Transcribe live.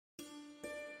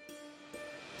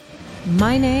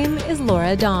My name is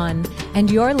Laura Dawn,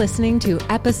 and you're listening to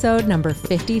episode number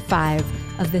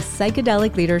 55 of the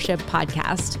Psychedelic Leadership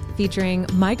Podcast, featuring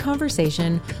my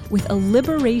conversation with a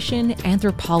liberation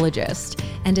anthropologist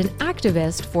and an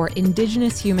activist for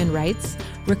Indigenous human rights,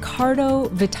 Ricardo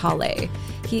Vitale.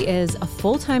 He is a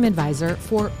full-time advisor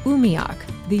for UMIAC,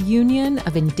 the Union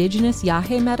of Indigenous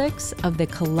Yahe Medics of the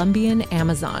Colombian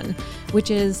Amazon,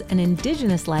 which is an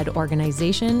Indigenous-led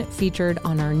organization featured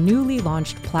on our newly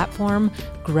launched platform,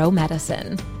 Grow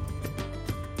Medicine.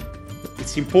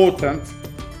 It's important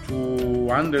to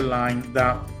underline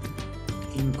that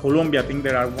in Colombia, I think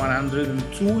there are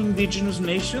 102 indigenous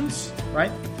nations,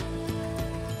 right?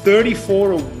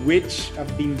 34 of which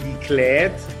have been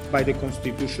declared by the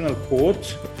Constitutional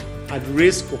Court at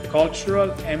risk of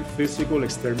cultural and physical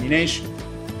extermination.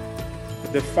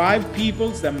 The 5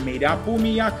 peoples that made up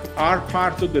UMIAC are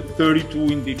part of the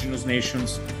 32 indigenous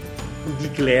nations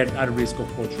declared at risk of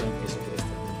cultural and physical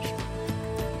extermination.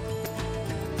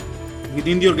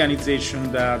 Within the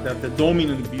organization, the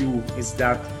dominant view is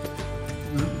that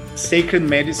sacred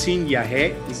medicine,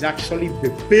 Yahe, is actually the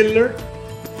pillar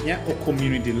of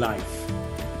community life.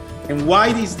 And why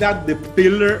is that the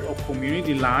pillar of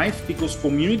community life? Because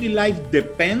community life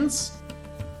depends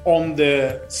on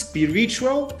the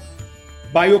spiritual,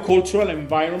 biocultural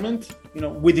environment,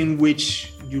 within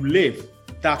which you live,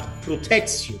 that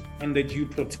protects you and that you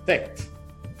protect.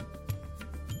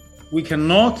 We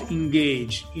cannot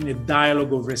engage in a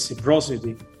dialogue of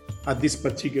reciprocity at this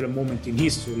particular moment in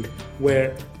history,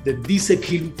 where the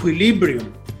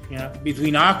disequilibrium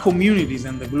between our communities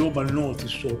and the global north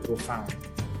is so profound.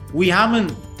 We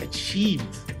haven't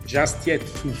achieved just yet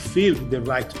fulfilled the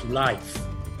right to life.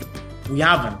 We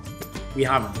haven't.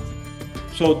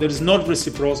 So there's not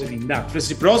reciprocity in that.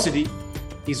 Reciprocity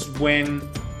is when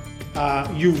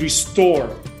you restore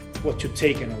what you've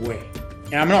taken away.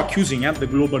 And I'm not accusing the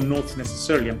global north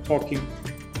necessarily. I'm talking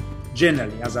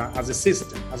generally as a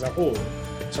system, as a whole.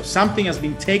 So something has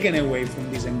been taken away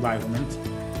from this environment.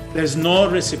 There's no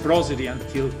reciprocity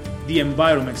until the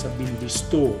environments have been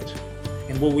restored.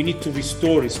 And what we need to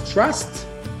restore is trust,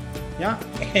 and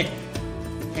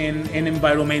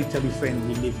environmentally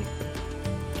friendly living.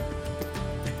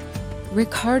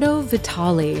 Ricardo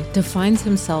Vitale defines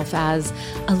himself as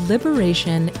a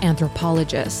liberation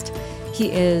anthropologist.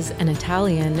 He is an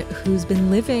Italian who's been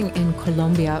living in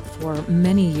Colombia for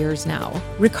many years now.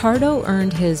 Ricardo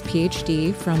earned his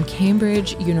PhD from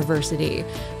Cambridge University,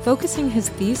 focusing his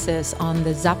thesis on the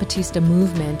Zapatista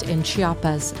movement in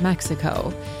Chiapas,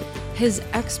 Mexico. His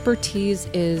expertise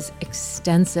is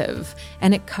extensive,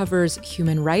 and it covers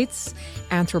human rights,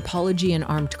 anthropology and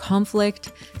armed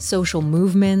conflict, social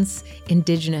movements,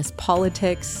 indigenous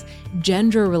politics,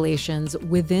 gender relations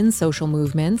within social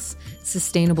movements,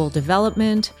 sustainable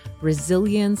development,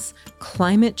 resilience,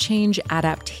 climate change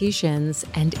adaptations,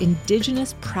 and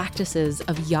indigenous practices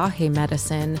of Yahe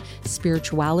medicine,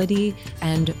 spirituality,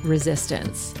 and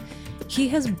resistance. He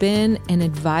has been an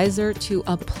advisor to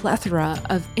a plethora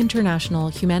of international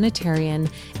humanitarian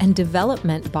and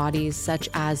development bodies such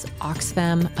as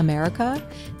Oxfam America,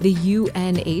 the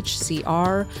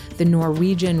UNHCR, the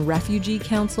Norwegian Refugee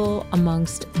Council,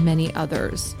 amongst many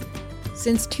others.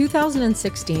 Since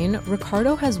 2016,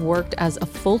 Ricardo has worked as a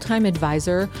full-time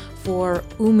advisor for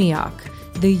UMIAC,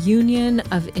 the Union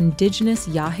of Indigenous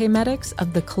Yahe Medics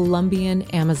of the Colombian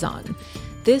Amazon.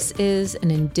 This is an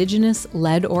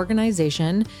Indigenous-led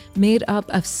organization made up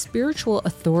of spiritual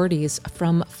authorities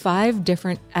from 5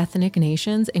 different ethnic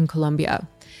nations in Colombia.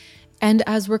 And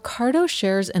as Ricardo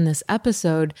shares in this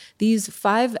episode, these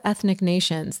 5 ethnic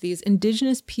nations, these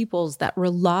indigenous peoples that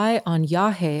rely on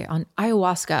Yahe, on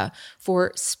Ayahuasca,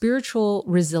 for spiritual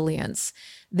resilience,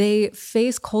 they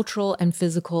face cultural and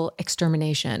physical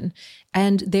extermination,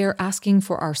 and they're asking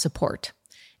for our support.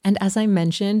 And as I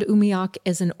mentioned, UMIAC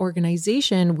is an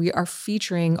organization we are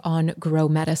featuring on Grow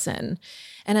Medicine.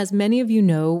 And as many of you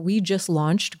know, we just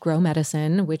launched Grow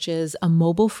Medicine, which is a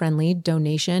mobile-friendly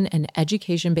donation and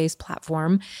education-based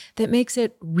platform that makes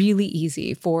it really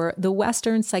easy for the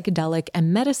Western psychedelic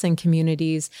and medicine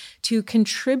communities to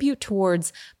contribute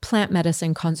towards plant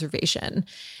medicine conservation.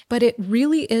 But it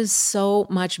really is so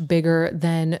much bigger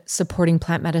than supporting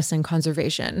plant medicine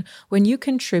conservation. When you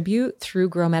contribute through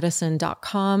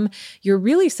growmedicine.com, you're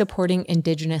really supporting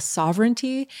Indigenous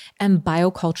sovereignty and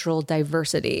biocultural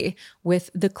diversity with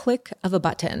with the click of a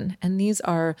button. And these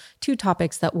are two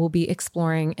topics that we'll be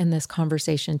exploring in this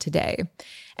conversation today.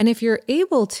 And if you're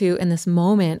able to, in this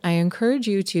moment, I encourage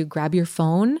you to grab your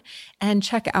phone and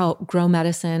check out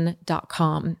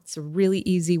growmedicine.com. It's a really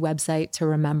easy website to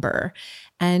remember.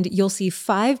 And you'll see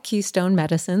 5 keystone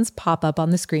medicines pop up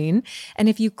on the screen. And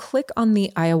if you click on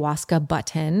the ayahuasca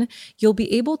button, you'll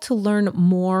be able to learn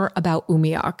more about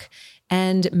Umiak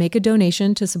and make a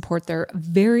donation to support their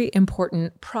very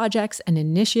important projects and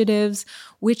initiatives,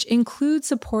 which include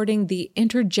supporting the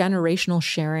intergenerational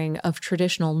sharing of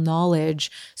traditional knowledge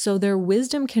so their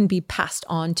wisdom can be passed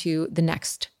on to the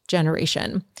next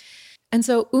generation. And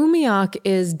so Umiak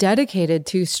is dedicated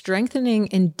to strengthening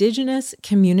Indigenous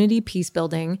community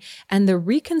peacebuilding and the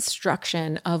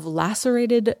reconstruction of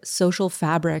lacerated social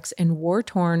fabrics in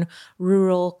war-torn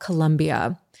rural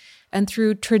Colombia. And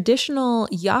through traditional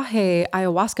Yahe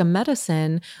ayahuasca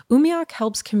medicine, Umiak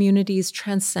helps communities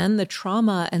transcend the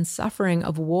trauma and suffering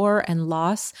of war and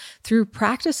loss through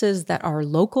practices that are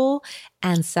local,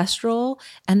 ancestral,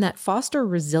 and that foster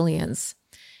resilience.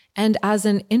 And as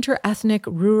an interethnic,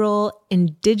 rural,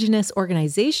 indigenous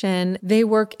organization, they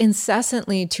work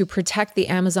incessantly to protect the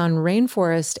Amazon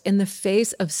rainforest in the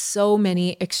face of so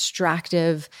many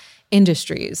extractive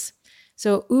industries.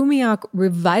 So Umiak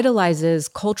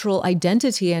revitalizes cultural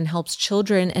identity and helps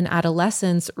children and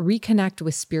adolescents reconnect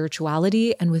with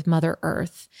spirituality and with Mother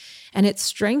Earth. And it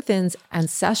strengthens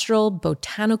ancestral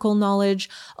botanical knowledge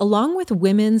along with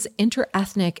women's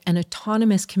interethnic and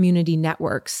autonomous community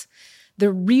networks. The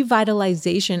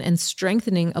revitalization and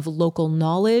strengthening of local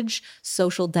knowledge,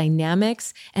 social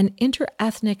dynamics, and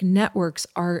interethnic networks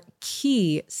are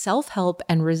key self-help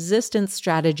and resistance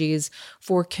strategies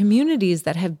for communities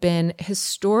that have been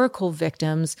historical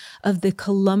victims of the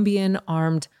Colombian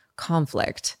armed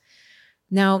conflict.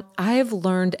 Now, I have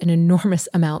learned an enormous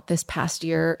amount this past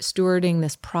year stewarding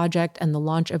this project and the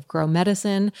launch of Grow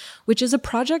Medicine, which is a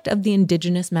project of the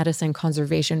Indigenous Medicine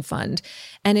Conservation Fund.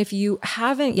 And if you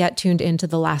haven't yet tuned into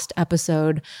the last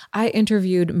episode, I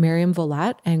interviewed Miriam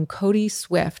Volat and Cody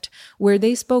Swift, where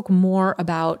they spoke more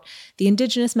about the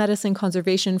Indigenous Medicine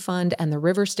Conservation Fund and the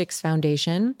River Styx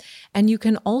Foundation. And you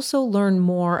can also learn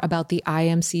more about the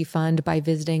IMC Fund by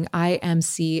visiting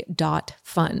imc.fund.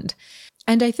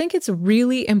 And I think it's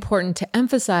really important to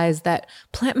emphasize that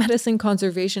plant medicine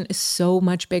conservation is so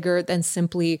much bigger than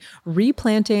simply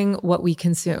replanting what we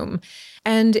consume.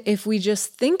 And if we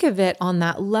just think of it on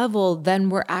that level, then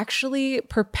we're actually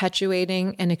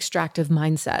perpetuating an extractive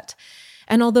mindset.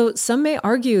 And although some may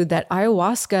argue that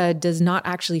ayahuasca does not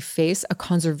actually face a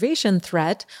conservation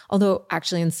threat, although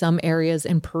actually in some areas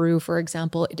in Peru, for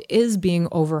example, it is being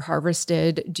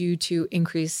overharvested due to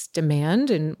increased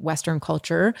demand in Western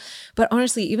culture. But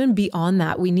honestly, even beyond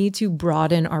that, we need to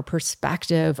broaden our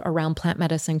perspective around plant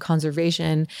medicine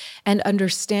conservation and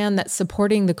understand that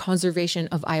supporting the conservation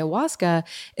of ayahuasca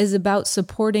is about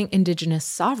supporting Indigenous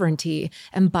sovereignty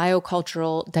and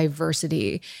biocultural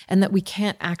diversity, and that we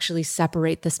can't actually separate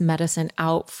this medicine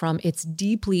out from its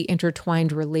deeply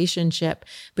intertwined relationship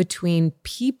between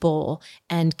people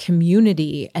and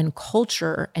community and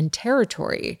culture and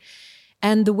territory.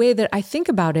 And the way that I think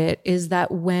about it is that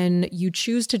when you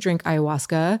choose to drink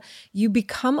ayahuasca, you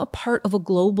become a part of a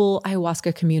global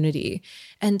ayahuasca community.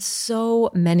 And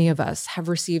so many of us have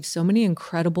received so many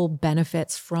incredible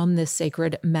benefits from this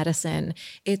sacred medicine.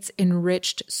 It's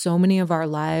enriched so many of our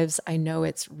lives. I know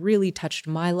it's really touched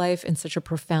my life in such a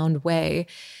profound way.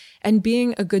 And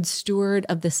being a good steward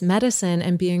of this medicine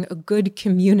and being a good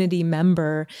community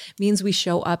member means we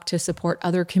show up to support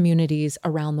other communities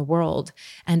around the world.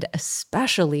 And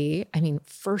especially,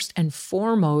 first and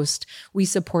foremost, we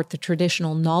support the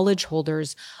traditional knowledge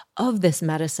holders of this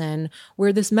medicine,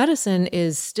 where this medicine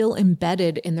is still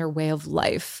embedded in their way of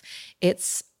life.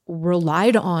 It's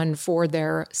relied on for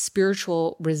their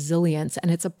spiritual resilience,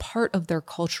 and it's a part of their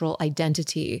cultural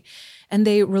identity. And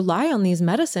they rely on these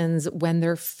medicines when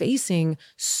they're facing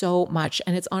so much.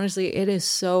 And it is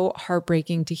so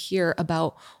heartbreaking to hear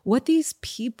about what these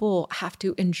people have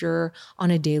to endure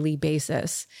on a daily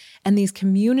basis. And these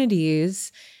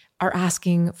communities are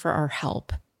asking for our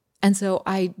help. And so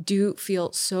I do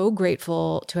feel so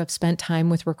grateful to have spent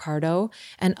time with Ricardo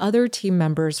and other team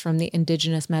members from the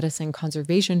Indigenous Medicine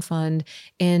Conservation Fund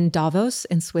in Davos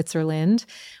in Switzerland,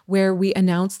 where we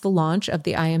announced the launch of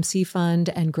the IMC Fund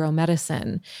and Grow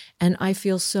Medicine. And I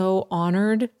feel so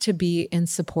honored to be in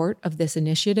support of this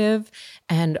initiative.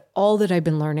 And all that I've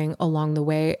been learning along the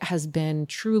way has been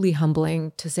truly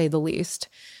humbling, to say the least.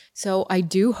 So I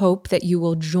do hope that you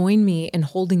will join me in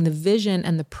holding the vision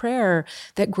and the prayer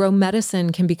that Grow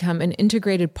Medicine can become an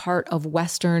integrated part of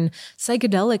Western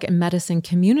psychedelic and medicine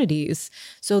communities,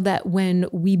 so that when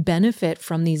we benefit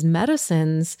from these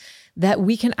medicines, that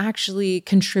we can actually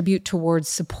contribute towards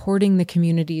supporting the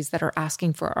communities that are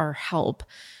asking for our help.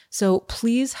 So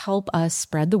please help us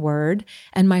spread the word.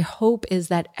 And my hope is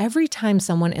that every time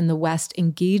someone in the West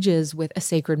engages with a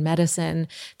sacred medicine,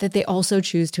 that they also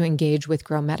choose to engage with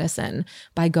Grow Medicine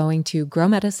by going to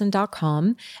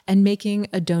growmedicine.com and making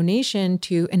a donation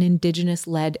to an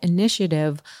Indigenous-led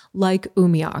initiative like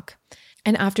Umiak.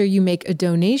 And after you make a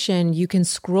donation, you can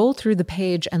scroll through the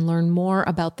page and learn more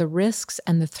about the risks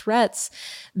and the threats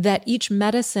that each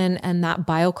medicine and that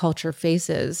bioculture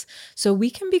faces. So we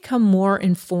can become more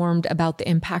informed about the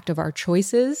impact of our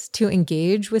choices to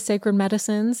engage with sacred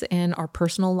medicines in our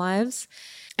personal lives.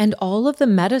 And all of the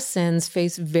medicines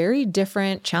face very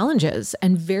different challenges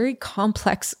and very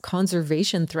complex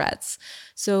conservation threats.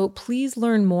 So please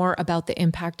learn more about the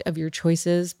impact of your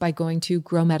choices by going to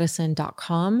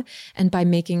growmedicine.com and by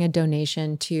making a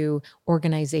donation to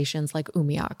organizations like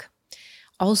Umiak.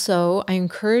 Also, I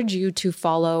encourage you to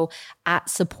follow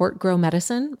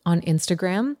 @SupportGrowMedicine on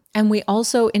Instagram. And we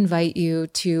also invite you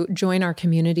to join our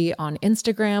community on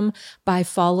Instagram by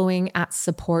following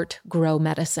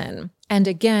 @SupportGrowMedicine. And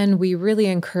again, we really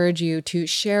encourage you to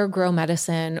share Grow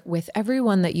Medicine with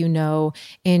everyone that you know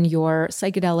in your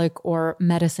psychedelic or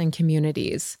medicine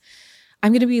communities.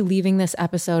 I'm going to be leaving this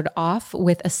episode off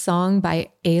with a song by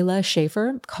Ayla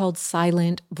Schaefer called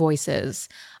Silent Voices.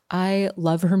 I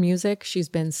love her music. She's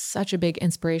been such a big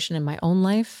inspiration in my own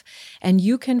life. And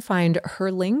you can find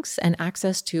her links and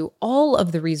access to all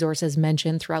of the resources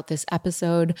mentioned throughout this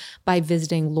episode by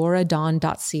visiting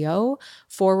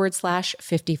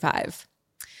lauradawn.co/55.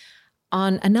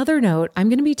 On another note, I'm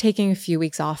going to be taking a few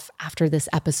weeks off after this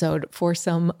episode for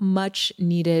some much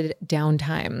needed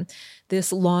downtime.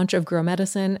 This launch of Grow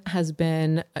Medicine has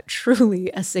been truly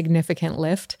a significant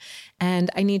lift, and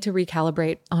I need to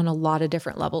recalibrate on a lot of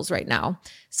different levels right now.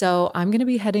 So I'm going to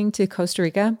be heading to Costa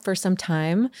Rica for some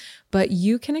time, but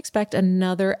you can expect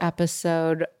another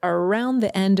episode around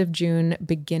the end of June,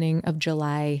 beginning of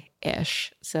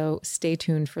July-ish. So stay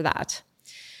tuned for that.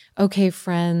 Okay,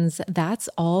 friends, that's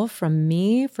all from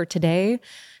me for today.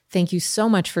 Thank you so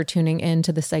much for tuning in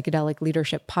to the Psychedelic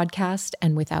Leadership Podcast.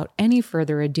 And without any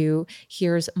further ado,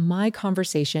 here's my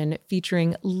conversation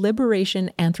featuring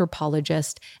liberation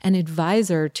anthropologist and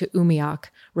advisor to Umiak,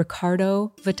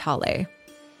 Ricardo Vitale.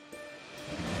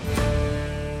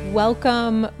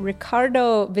 Welcome,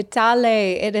 Ricardo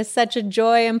Vitale. It is such a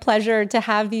joy and pleasure to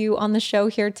have you on the show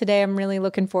here today. I'm really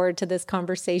looking forward to this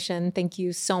conversation. Thank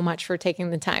you so much for taking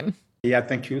the time. Yeah,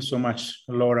 thank you so much,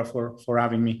 Laura, for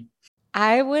having me.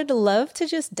 I would love to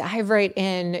just dive right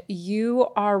in. You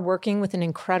are working with an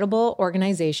incredible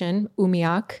organization,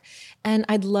 Umiak, and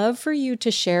I'd love for you to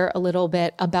share a little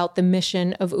bit about the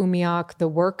mission of Umiak, the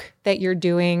work that you're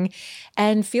doing,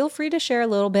 and feel free to share a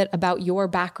little bit about your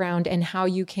background and how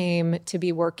you came to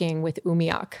be working with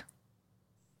Umiak.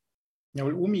 Now,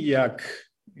 Umiak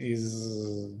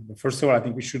is, first of all, I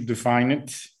think we should define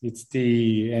it. It's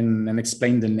and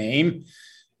explain the name.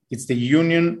 It's the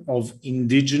union of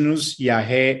indigenous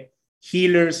Yahe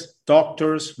healers,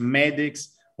 doctors,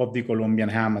 medics of the Colombian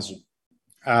Amazon.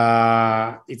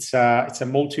 It's a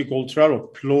multicultural or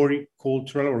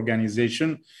pluricultural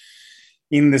organization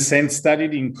in the sense that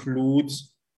it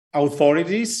includes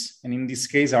authorities, and in this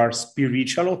case, our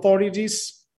spiritual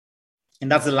authorities. And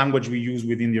that's the language we use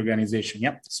within the organization.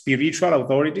 Yeah, spiritual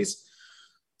authorities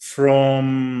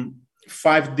from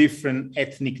 5 different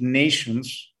ethnic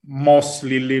nations,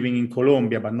 mostly living in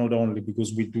Colombia, but not only,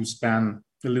 because we do span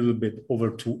a little bit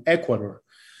over to Ecuador.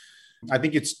 I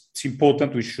think it's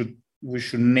important we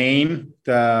should name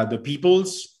the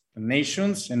peoples, the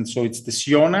nations, and so it's the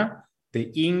Siona,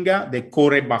 the Inga, the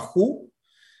Corebajú,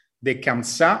 the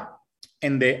Kamsa,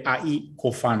 and the Ai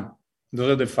Kofan.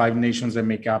 Those are the 5 nations that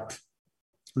make up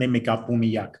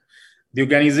Umiak. The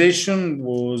organization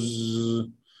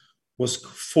was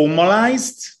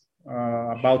formalized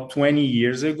about 20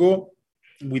 years ago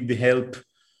with the help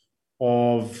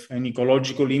of an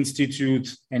ecological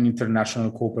institute and international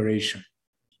cooperation.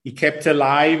 It kept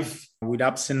alive with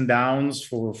ups and downs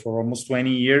for almost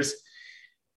 20 years.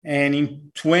 And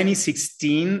in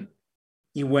 2016,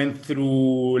 it went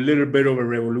through a little bit of a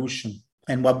revolution.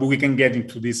 And we can get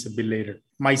into this a bit later.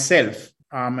 Myself,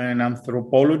 I'm an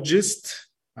anthropologist.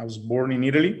 I was born in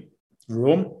Italy,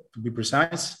 Rome, to be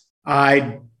precise.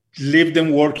 I lived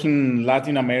and worked in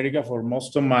Latin America for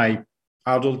most of my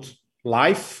adult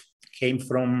life. Came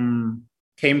from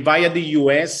came via the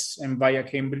US and via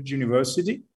Cambridge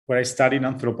University, where I studied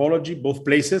anthropology, both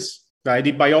places. I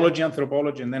did biology,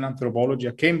 anthropology, and then anthropology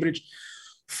at Cambridge,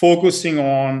 focusing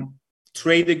on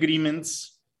trade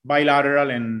agreements, bilateral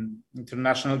and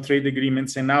international trade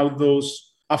agreements, and how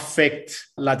those affect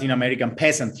Latin American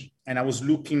peasantry. And I was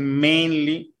looking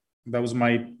mainly, that was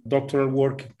my doctoral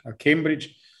work at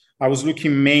Cambridge, I was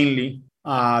looking mainly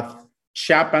at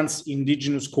Chiapas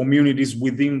indigenous communities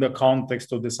within the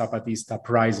context of the Zapatista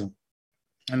uprising.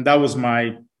 And that was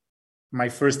my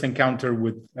first encounter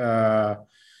with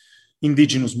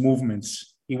indigenous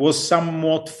movements. It was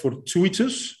somewhat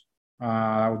fortuitous.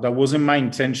 That wasn't my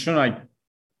intention.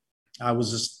 I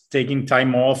was just taking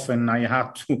time off, and I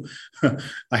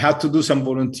had to do some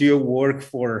volunteer work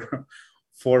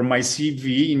for my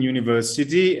CV in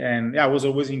university. And I was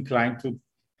always inclined to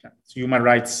human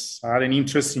rights. I had an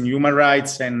interest in human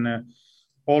rights, and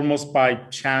almost by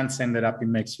chance ended up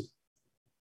in Mexico.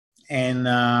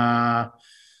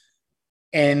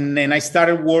 And then I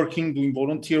started doing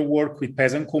volunteer work with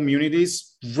peasant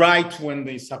communities right when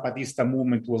the Zapatista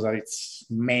movement was at its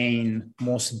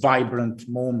most vibrant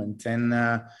moment. And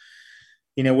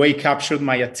in a way, captured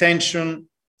my attention.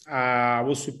 I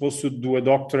was supposed to do a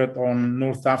doctorate on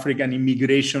North African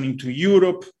immigration into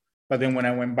Europe. But then when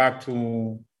I went back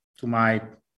to my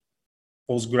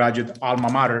postgraduate alma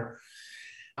mater,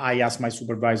 I asked my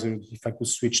supervisor if I could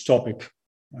switch topic.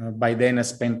 By then, I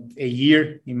spent a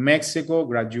year in Mexico,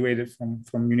 graduated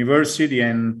from university,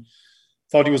 and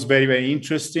thought it was very, very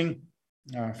interesting.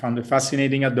 Found it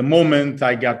fascinating. At the moment,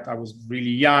 I was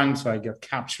really young, so I got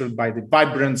captured by the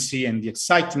vibrancy and the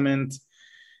excitement.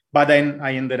 But then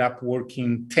I ended up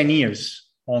working 10 years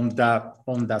on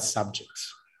that subject.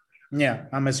 Yeah,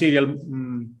 I'm a serial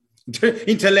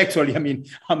intellectually. I mean,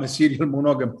 I'm a serial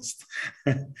monogamist,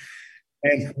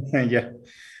 and yeah.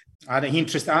 I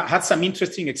had some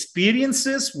interesting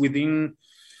experiences within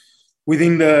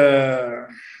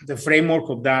the framework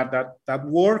of that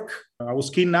work. I was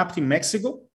kidnapped in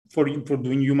Mexico for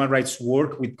doing human rights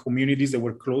work with communities that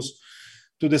were close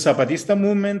to the Zapatista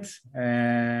movement.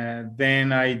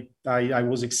 Then I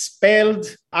was expelled.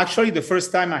 Actually, the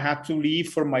first time I had to leave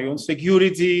for my own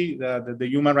security, the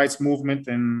human rights movement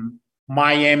and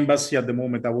my embassy at the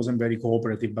moment, I wasn't very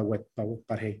cooperative,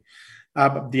 but hey.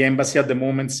 The embassy at the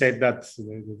moment said that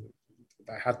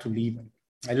I had to leave.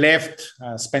 I left,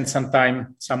 spent some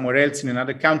time somewhere else in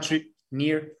another country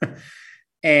near.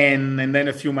 and then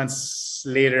a few months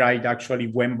later, I actually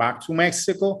went back to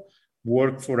Mexico,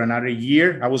 worked for another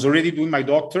year. I was already doing my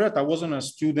doctorate. I was on a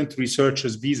student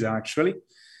researcher's visa, actually.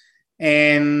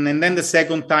 And then the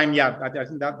second time, I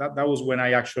think that was when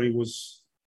I actually was,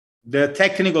 the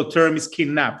technical term is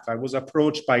kidnapped. I was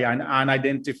approached by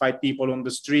unidentified people on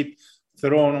the street,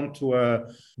 thrown onto a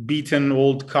beaten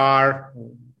old car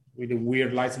with a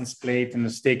weird license plate, and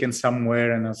was taken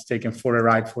somewhere, and I was taken for a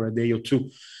ride for a day or two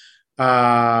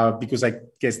because I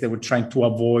guess they were trying to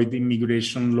avoid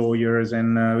immigration lawyers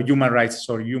and human rights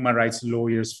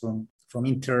lawyers from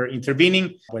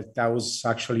intervening. But that was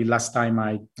actually last time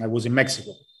I was in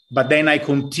Mexico. But then I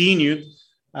continued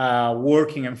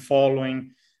working and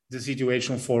following the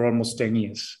situation for almost 10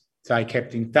 years. So I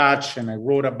kept in touch, and I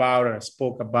wrote about it, I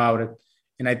spoke about it.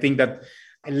 And I think that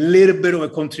a little bit of a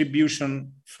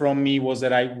contribution from me was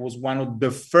that I was one of the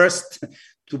first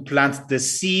to plant the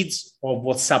seeds of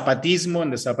what Zapatismo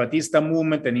and the Zapatista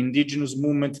movement and indigenous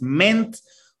movement meant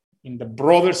in the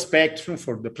broader spectrum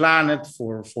for the planet,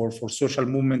 for social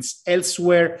movements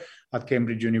elsewhere at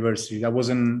Cambridge University. That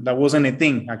wasn't a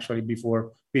thing actually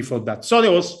before that. So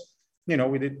there was,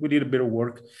 we did a bit of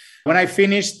work. When I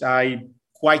finished,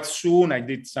 quite soon I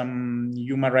did some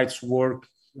human rights work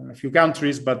in a few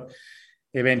countries, but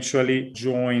eventually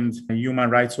joined a human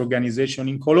rights organization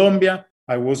in Colombia.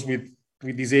 I was with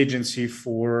this agency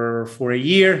for a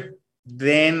year.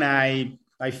 Then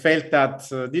I felt that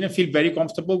didn't feel very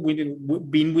comfortable with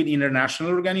being with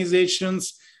international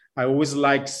organizations. I always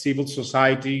like civil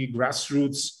society,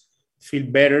 grassroots, feel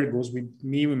better. It goes with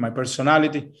me, with my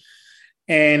personality.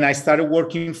 And I started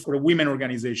working for a women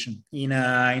organization in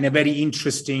a very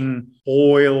interesting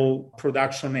oil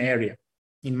production area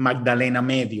in Magdalena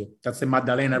Medio. That's the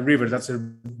Magdalena River. That's the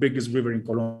biggest river in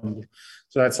Colombia.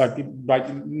 So that's like right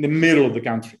in the middle of the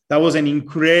country. That was an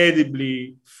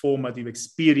incredibly formative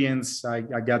experience. I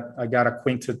got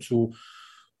acquainted to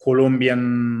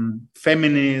Colombian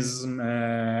feminism,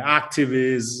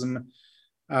 activism.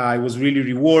 It was really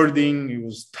rewarding. It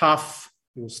was tough.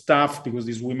 It was tough because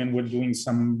these women were doing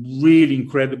some really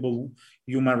incredible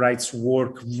human rights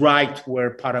work right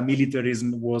where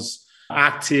paramilitarism was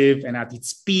active and at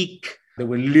its peak. They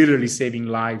were literally saving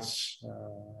lives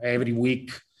every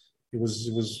week. It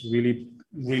was really,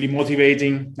 really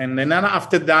motivating. And then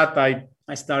after that,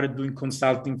 I started doing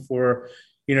consulting for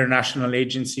international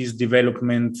agencies,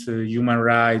 development, human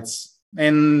rights.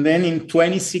 And then in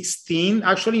 2016,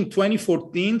 actually in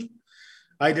 2014,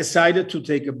 I decided to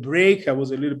take a break. I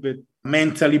was a little bit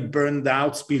mentally burned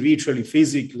out, spiritually,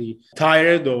 physically,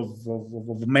 tired of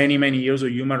many, many years of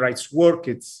human rights work.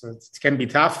 It can be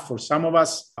tough for some of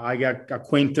us. I got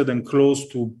acquainted and close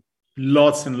to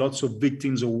lots and lots of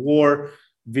victims of war,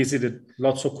 visited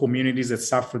lots of communities that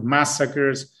suffered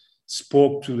massacres,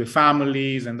 spoke to the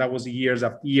families, and that was year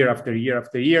after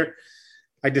year.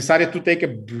 I decided to take a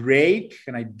break,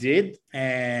 and I did,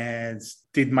 and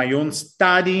did my own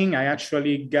studying. I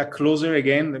actually got closer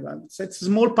again. It's a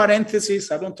small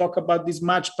parenthesis. I don't talk about this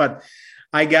much, but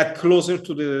I got closer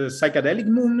to the psychedelic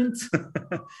movement,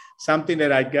 something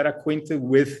that I got acquainted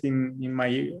with in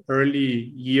my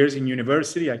early years in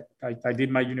university. I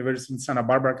did my university in Santa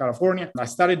Barbara, California. I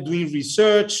started doing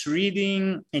research,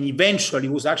 reading, and eventually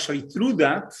it was actually through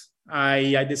that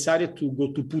I decided to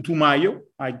go to Putumayo.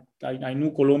 I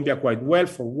knew Colombia quite well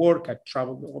for work. I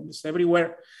traveled almost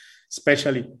everywhere,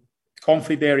 especially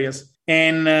conflict areas.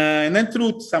 And then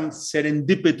through some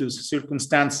serendipitous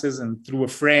circumstances and through a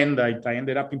friend, I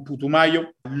ended up in Putumayo,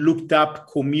 looked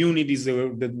up communities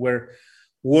that were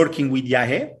working with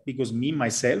Yahe, because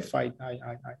myself, I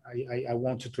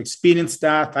wanted to experience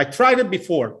that. I tried it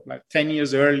before, like 10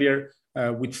 years earlier,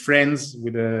 with friends,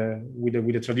 with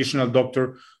a traditional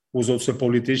doctor who was also a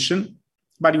politician,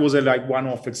 but it was a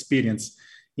one-off experience.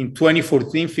 In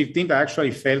 2014-15, I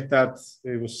actually felt that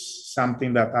it was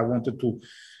something that I wanted to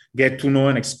get to know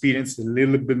and experience a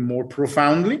little bit more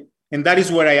profoundly. And that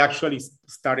is where I actually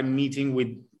started meeting with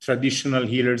traditional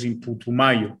healers in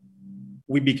Putumayo.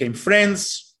 We became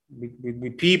friends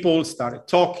with people, started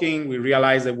talking. We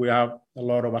realized that we have a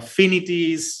lot of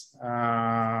affinities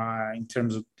in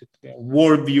terms of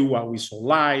worldview, how we saw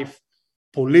life,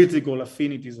 political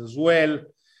affinities as well.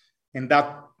 And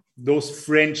that those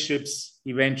friendships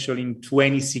eventually in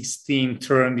 2016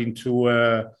 turned into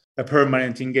a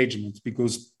permanent engagement,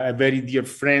 because a very dear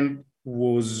friend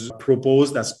was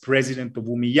proposed as president of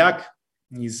Umillac.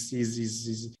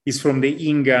 He's from the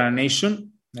Inga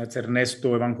nation. That's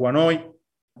Ernesto Evancuanoy.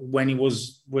 When he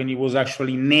was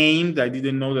actually named, I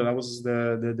didn't know that was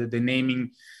the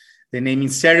naming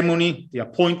ceremony, the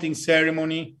appointing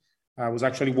ceremony. I was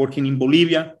actually working in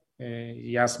Bolivia.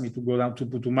 He asked me to go down to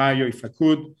Putumayo if I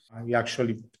could.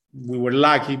 We were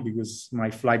lucky because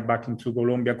my flight back into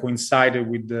Colombia coincided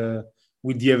with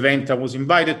the event I was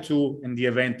invited to, and the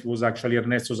event was actually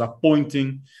Ernesto's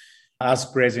appointing as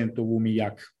president of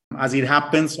Umillac. As it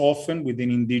happens often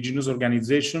within indigenous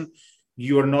organization,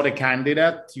 you are not a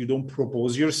candidate. You don't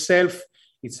propose yourself.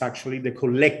 It's actually the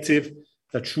collective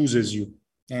that chooses you.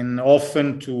 And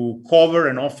often to cover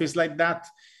an office like that,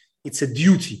 it's a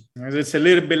duty. It's a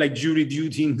little bit like jury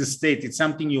duty in the state. It's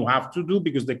something you have to do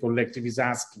because the collective is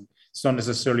asking. It's not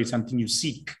necessarily something you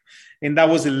seek. And that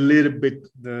was a little bit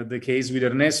the case with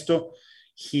Ernesto.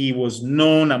 He was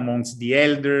known amongst the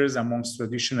elders, amongst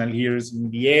traditional healers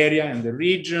in the area and the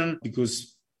region,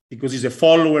 because he's a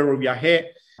follower of Yahe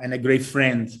and a great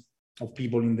friend of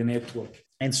people in the network.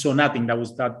 And so nothing, that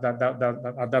was at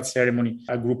that ceremony,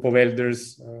 a group of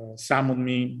elders summoned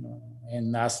me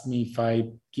and asked me if I,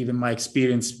 given my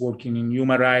experience working in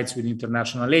human rights with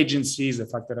international agencies, the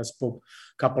fact that I spoke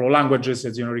a couple of languages,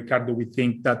 as you know, Ricardo, we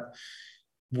think that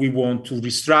we want to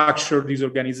restructure this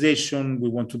organization. We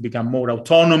want to become more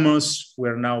autonomous.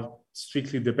 We're now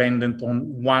strictly dependent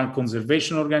on one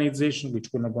conservation organization, which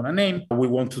we're not going to name. We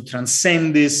want to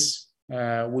transcend this.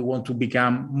 We want to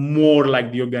become more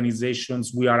like the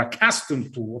organizations we are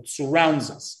accustomed to, what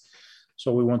surrounds us.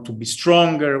 So we want to be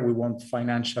stronger. We want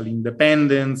financial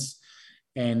independence,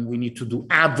 and we need to do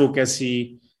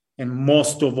advocacy. And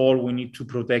most of all, we need to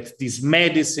protect this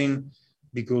medicine,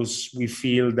 because we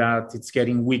feel that it's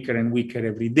getting weaker and weaker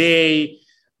every day.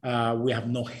 We have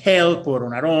no help or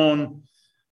on our own.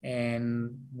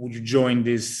 And would you join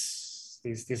this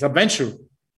adventure?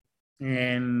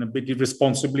 And a bit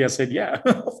irresponsibly, I said, yeah,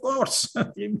 of course.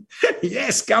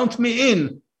 Yes, count me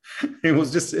in. It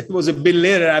was a bit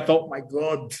later. I thought, my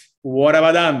God, what have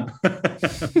I done?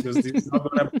 Because this is not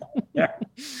gonna, yeah.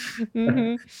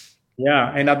 Mm-hmm.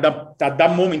 Yeah, and at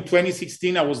that moment,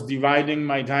 2016, I was dividing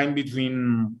my time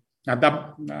between, at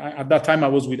that time I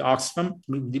was with Oxfam,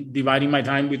 dividing my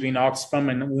time between Oxfam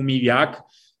and Umillac.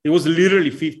 It was literally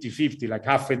 50-50, like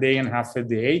half a day and half a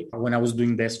day when I was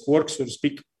doing desk work, so to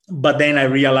speak. But then I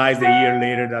realized a year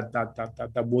later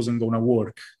that wasn't going to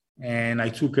work. And I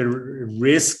took a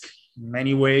risk in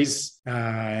many ways.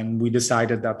 And we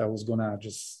decided that I was going to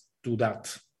just do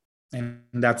that. And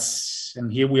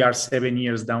here we are 7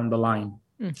 years down the line,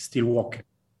 still walking.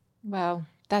 Wow.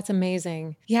 That's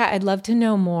amazing. Yeah, I'd love to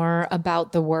know more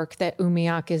about the work that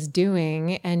Umiak is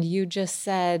doing. And you just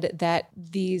said that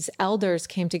these elders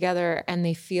came together and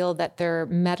they feel that their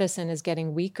medicine is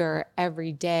getting weaker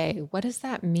every day. What does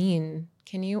that mean?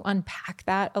 Can you unpack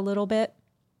that a little bit?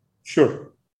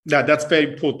 Sure. Yeah, that's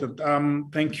very important.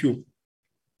 Thank you,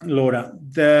 Laura.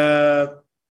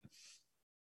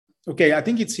 Okay, I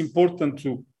think it's important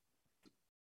to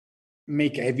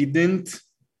make evident,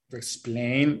 to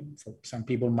explain, for some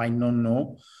people might not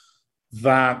know,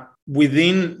 that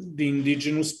within the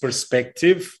indigenous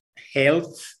perspective,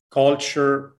 health,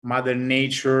 culture, Mother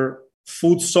Nature,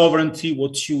 food sovereignty,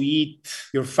 what you eat,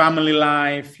 your family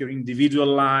life, your individual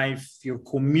life, your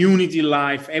community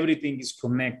life, everything is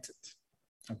connected.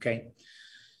 Okay.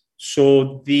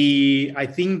 So I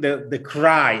think the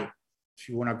cry, if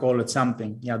you want to call it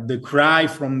something, the cry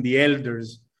from the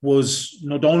elders was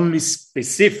not only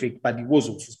specific, but it was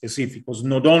also specific. It was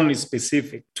not only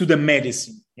specific to the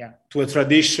medicine, to a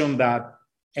tradition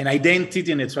an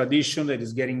identity and a tradition that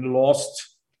is getting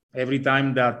lost every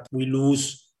time that we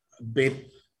lose a bit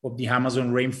of the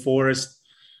Amazon rainforest.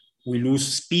 We lose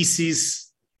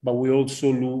species, but we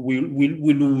also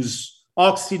we lose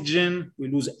oxygen, we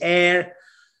lose air,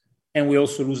 and we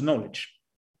also lose knowledge.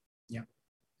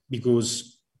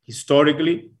 Because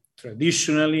historically,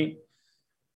 traditionally,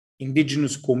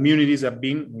 indigenous communities have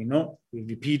been, we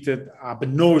repeated ab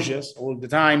nauseam all the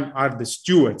time, are the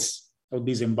stewards of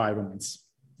these environments.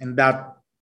 And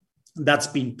that's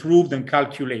been proved and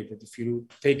calculated. If you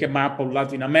take a map of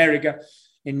Latin America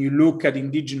and you look at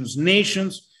indigenous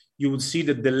nations, you will see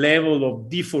that the level of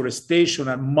deforestation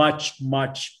are much,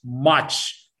 much,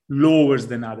 much lower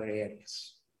than other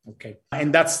areas. Okay.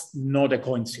 And that's not a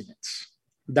coincidence.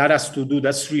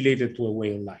 That's related to a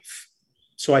way of life.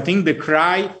 So I think the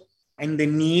cry and the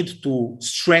need to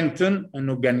strengthen an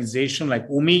organization like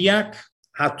Umiak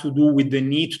had to do with the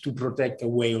need to protect a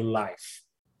way of life.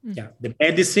 The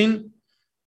medicine,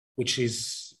 which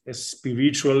is a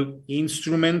spiritual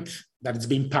instrument that is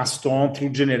being passed on through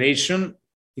generation.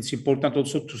 It's important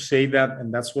also to say that,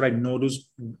 and that's what I've noticed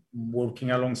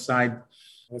working alongside.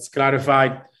 Let's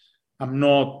clarify, I'm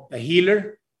not a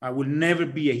healer. I will never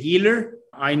be a healer.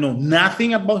 I know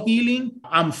nothing about healing.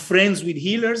 I'm friends with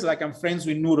healers, like I'm friends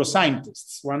with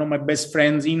neuroscientists. One of my best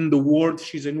friends in the world,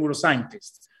 she's a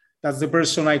neuroscientist. That's the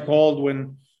person I called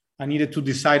when I needed to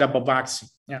decide about vaccine.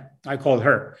 I called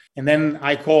her. And then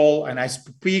I call and I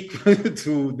speak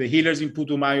to the healers in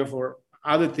Putumayo for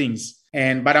other things.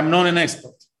 But I'm not an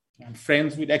expert. I'm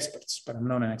friends with experts, but I'm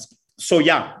not an expert. So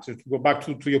to go back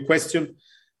to your question,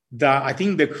 I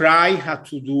think the cry had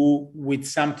to do with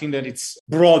something that it's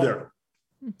broader.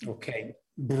 Okay,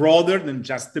 broader than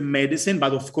just the medicine,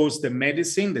 but of course the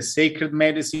medicine, the sacred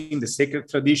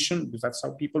tradition, because that's how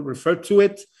people refer to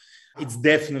it, it's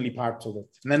definitely part of it.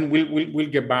 And then we'll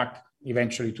get back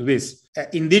eventually to this.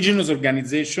 Indigenous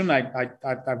organization, I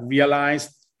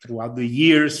realized throughout the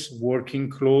years working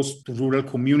close to rural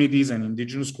communities and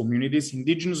indigenous communities,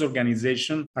 indigenous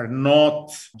organizations are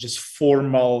not just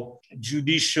formal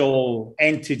judicial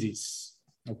entities,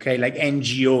 okay, like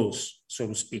NGOs, so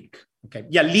to speak. Okay.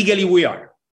 Legally we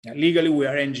are. Legally we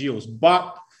are NGOs.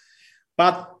 But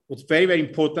what's very, very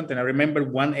important, and I remember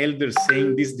one elder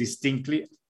saying this distinctly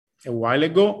a while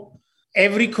ago,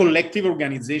 every collective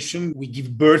organization we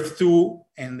give birth to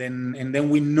and then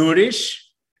we nourish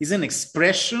is an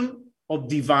expression of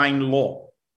divine law.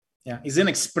 Is an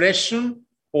expression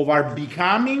of our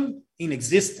becoming in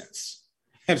existence.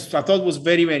 And so I thought it was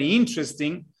very, very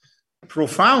interesting,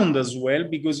 profound as well,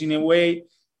 because in a way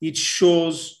it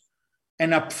shows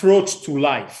an approach to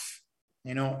life,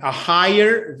 a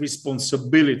higher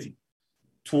responsibility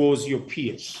towards your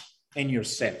peers and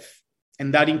yourself.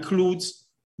 And that includes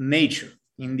nature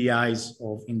in the eyes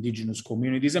of indigenous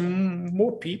communities and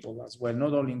more people as well,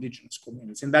 not only indigenous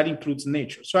communities. And that includes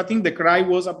nature. So I think the cry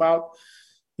was about,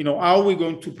 how are we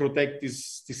going to protect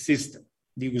this system,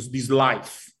 this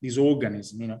life, this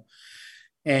organism,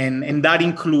 and that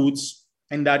includes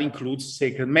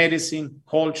sacred medicine,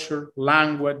 culture,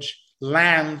 language,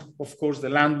 land, of course, the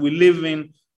land we live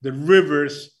in, the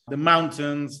rivers, the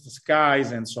mountains, the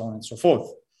skies, and so on and so forth.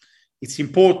 It's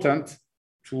important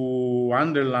to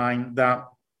underline that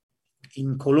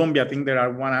in Colombia, I think there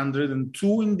are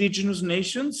 102 indigenous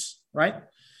nations, right?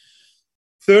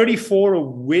 34 of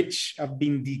which have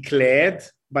been declared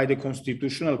by the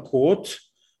Constitutional Court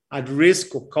at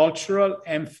risk of cultural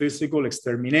and physical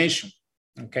extermination,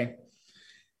 okay?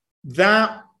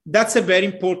 That that's a very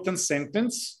important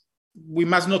sentence. We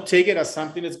must not take it as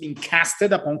something that's been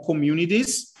casted upon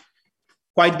communities.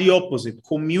 Quite the opposite.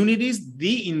 Communities,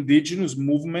 the indigenous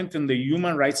movement and the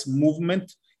human rights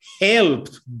movement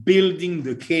helped building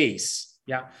the case,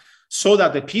 so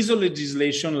that a piece of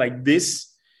legislation like this,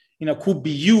 could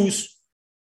be used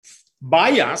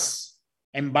by us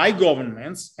and by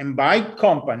governments and by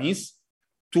companies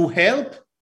to help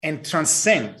and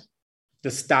transcend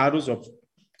the status of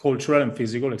cultural and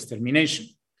physical extermination.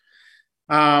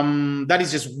 That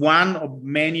is just one of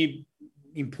many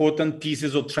important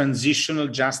pieces of transitional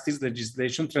justice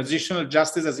legislation. Transitional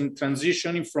justice as in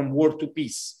transitioning from war to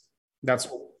peace. That's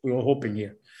what we were hoping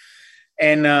here.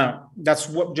 And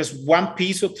that's just one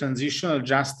piece of transitional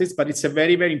justice, but it's a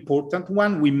very, very important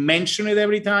one. We mention it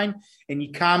every time, and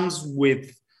it comes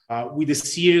with a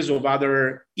series of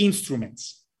other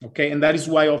instruments, okay? And that is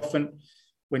why often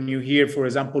when you hear, for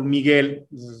example, Miguel,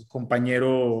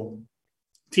 compañero,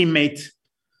 teammate,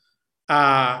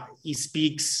 he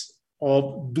speaks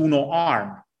of do no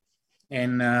harm.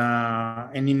 And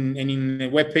in the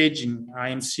webpage, in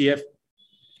IMCF,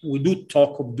 we do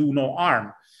talk of do no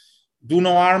harm. Do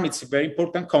no harm, it's a very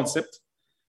important concept,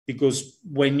 because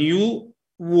when you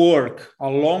work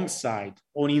alongside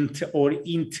or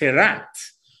interact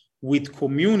with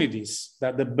communities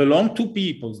that belong to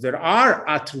peoples that are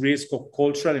at risk of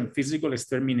cultural and physical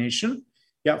extermination,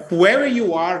 whoever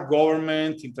you are,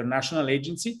 government, international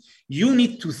agency, you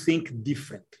need to think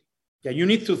differently. You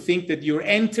need to think that you're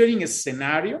entering a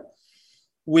scenario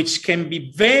which can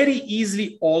be very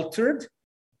easily altered,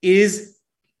 is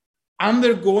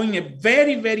undergoing a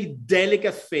very, very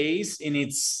delicate phase in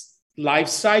its life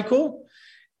cycle,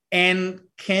 and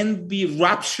can be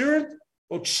ruptured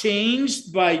or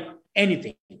changed by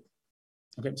anything.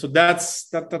 Okay, so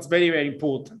that's very, very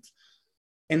important.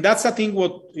 And that's, I think,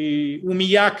 what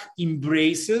UMIAC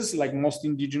embraces, like most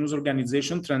indigenous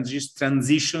organizations,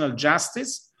 transitional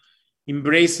justice,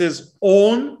 embraces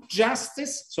own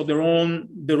justice, so their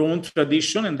own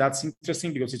tradition. And that's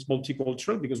interesting because it's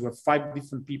multicultural, because we're five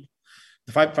different people,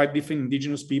 five different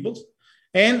indigenous peoples.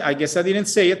 And I guess I didn't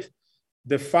say it,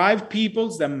 the 5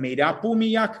 peoples that made up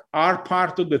UMIAC are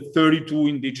part of the 32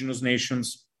 indigenous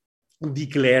nations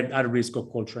declared at risk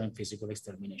of cultural and physical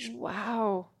extermination.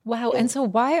 Wow. And so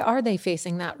why are they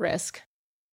facing that risk?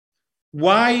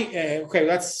 Why? Okay,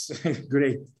 that's a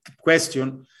great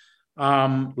question.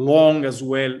 Long as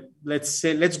well.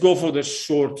 Let's go for the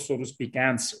short, so to speak,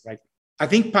 answer. Right? I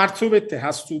think part of it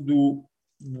has to do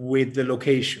with the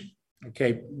location.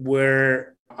 Okay,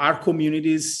 where our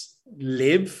communities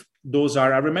live. Those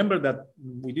are, I remember that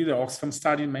we did an Oxfam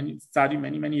study many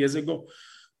years ago.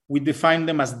 We defined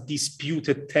them as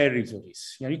disputed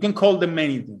territories. You can call them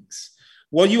many things.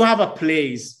 Well, you have a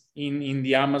place in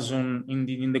the Amazon,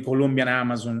 in the Colombian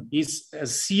Amazon, is a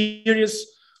series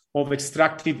of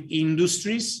extractive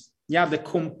industries, that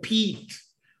compete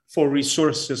for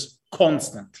resources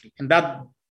constantly. And that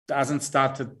hasn't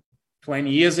started 20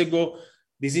 years ago.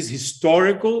 This is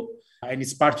historical, and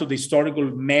it's part of the historical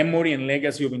memory and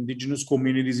legacy of indigenous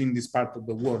communities in this part of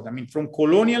the world. I mean, from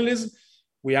colonialism,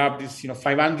 we have this,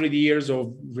 500 years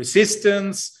of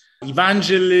resistance,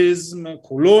 evangelism,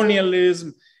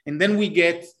 colonialism, and then we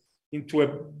get into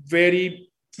a very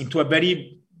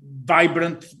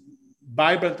vibrant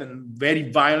and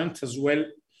very violent as well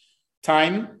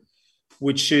time,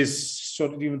 which is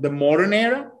sort of the modern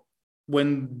era,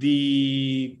 when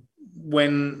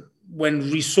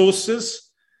resources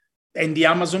and the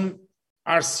Amazon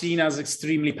are seen as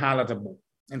extremely palatable.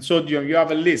 And so you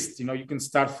have a list, you can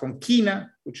start from quina,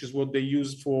 which is what they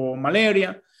use for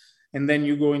malaria. And then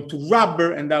you go into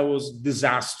rubber, and that was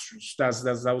disastrous.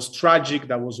 That was tragic.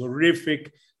 That was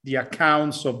horrific. The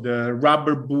accounts of the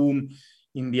rubber boom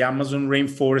in the Amazon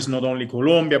rainforest, not only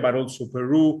Colombia, but also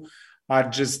Peru, are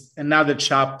just another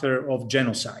chapter of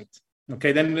genocide.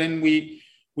 Okay, then we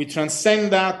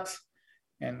transcend that.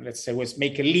 And let's say let's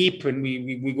make a leap, and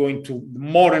we go into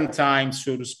modern times,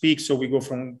 so to speak. So we go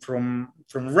from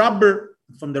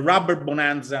the rubber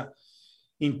bonanza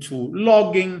into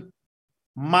logging,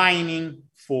 mining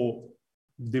for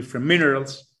different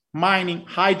minerals, mining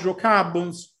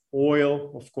hydrocarbons,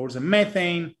 oil, of course, and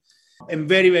methane. And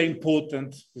very, very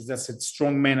important, because that's a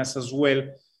strong menace as well,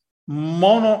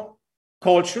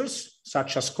 monocultures,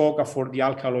 such as coca for the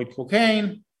alkaloid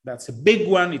cocaine. That's a big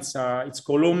one. It's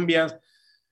Colombia.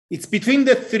 It's between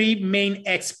the 3 main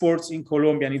exports in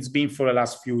Colombia, and it's been for the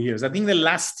last few years. I think the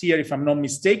last year, if I'm not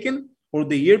mistaken, or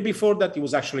the year before that, it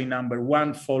was actually number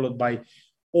 1, followed by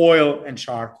oil and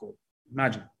charcoal.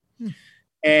 Imagine.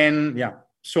 And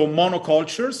So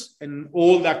monocultures and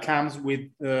all that comes with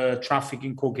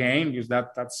trafficking cocaine, because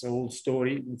that's the whole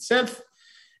story in itself.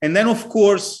 And then, of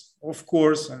course,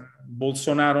 and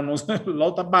Bolsonaro knows a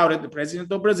lot about it, the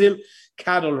president of Brazil,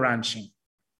 cattle ranching,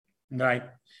 right?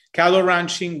 Cattle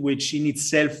ranching, which in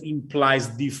itself implies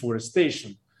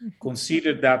deforestation.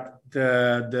 Consider that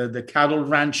the cattle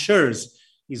ranchers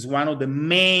is one of the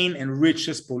main and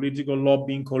richest political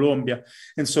lobby in Colombia.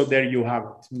 And so there you have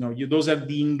it. Those are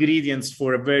the ingredients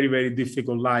for a very, very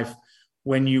difficult life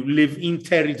when you live in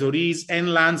territories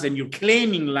and lands, and you're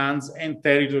claiming lands and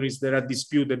territories that are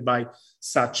disputed by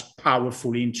such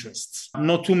powerful interests.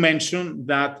 Not to mention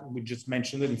that, we just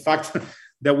mentioned it, in fact,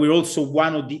 that we're also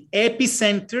one of the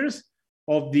epicenters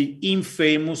of the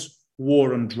infamous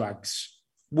war on drugs,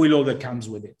 with all that comes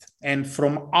with it. And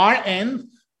from our end,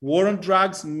 war on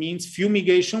drugs means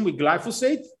fumigation with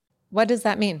glyphosate. What does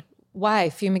that mean?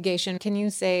 Why fumigation? Can you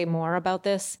say more about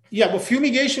this? Yeah, well,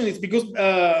 fumigation is because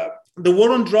the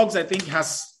war on drugs, I think,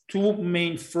 has two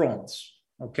main fronts.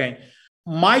 Okay.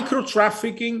 Micro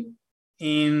trafficking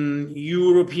in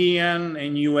European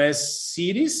and US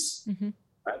cities,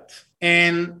 right?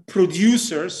 And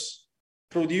producers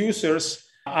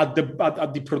at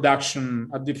the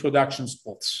production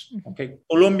spots. Okay,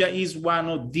 Colombia is one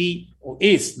of the, or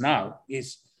is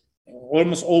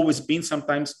almost always been,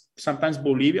 sometimes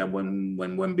Bolivia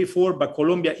when before, but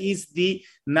Colombia is the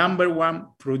number one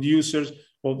producer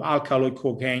of alkaloid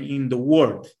cocaine in the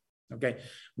world. Okay,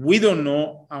 we don't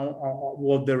know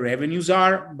what the revenues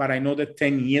are, but I know that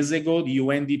 10 years ago, the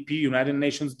UNDP, United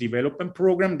Nations Development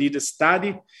Program, did a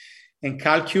study and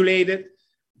calculated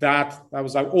that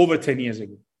was like over 10 years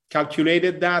ago,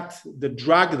 calculated that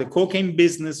the cocaine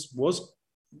business was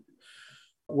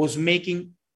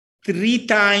making 3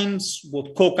 times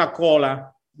what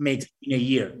Coca-Cola makes in a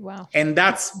year. Wow. And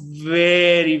that's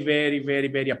very, very, very,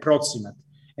 very approximate.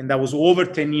 And that was over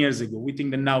 10 years ago. We think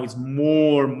that now it's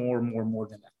more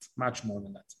than that, much more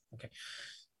than that. Okay.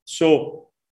 So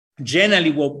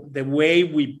generally, the way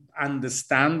we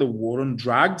understand the war on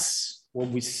drugs, what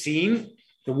we've seen,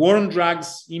 the war on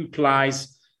drugs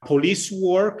implies police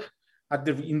work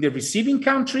in the receiving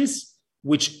countries,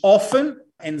 which often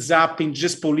ends up in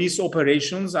just police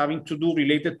operations having to do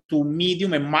related to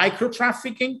medium and micro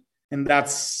trafficking. And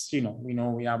that's,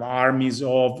 we have armies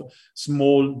of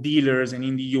small dealers, and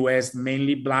in the US,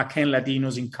 mainly Black and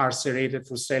Latinos incarcerated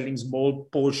for selling small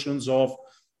portions of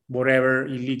whatever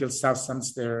illegal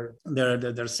substance they're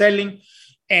selling.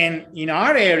 And in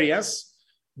our areas,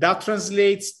 that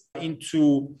translates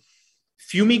into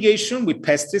fumigation with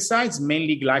pesticides,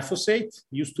 mainly glyphosate,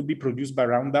 used to be produced by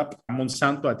Roundup.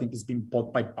 Monsanto, I think, is being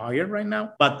bought by Bayer right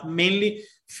now, but mainly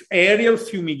aerial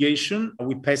fumigation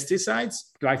with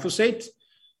pesticides, glyphosate,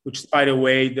 which, by the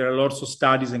way, there are lots of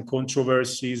studies and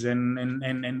controversies,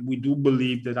 and we do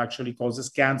believe that actually causes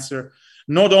cancer,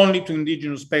 not only to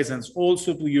indigenous peasants,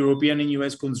 also to European and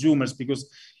US consumers, because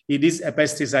it is a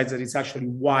pesticide that is actually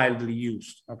widely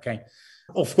used, okay?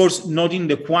 Of course, not in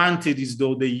the quantities,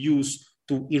 though, they use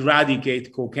to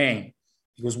eradicate cocaine,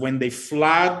 because when they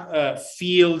flood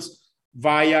fields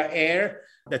via air,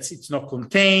 it's not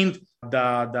contained.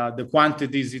 The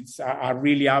quantities are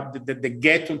really up. They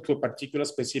get onto a particular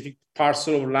specific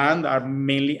parcel of land are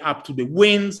mainly up to the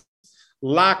winds,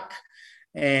 luck,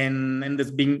 and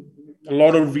there's been a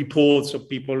lot of reports of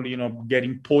people,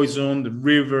 getting poisoned,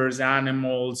 rivers,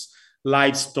 animals,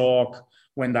 livestock,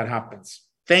 when that happens.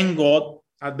 Thank God,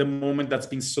 at the moment, that's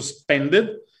been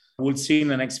suspended. We'll see in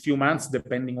the next few months,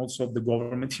 depending also of the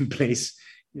government in place,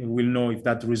 we'll know if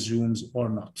that resumes or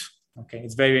not. Okay,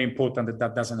 it's very important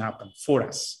that doesn't happen for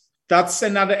us. That's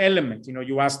another element.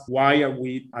 You asked, why are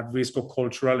we at risk of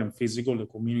cultural and physical, the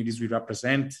communities we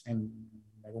represent and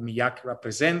Miyak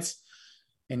represents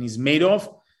and is made of?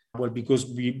 Well, because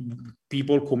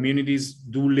communities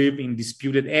do live in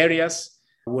disputed areas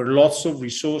where lots of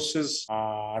resources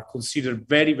are considered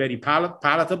very, very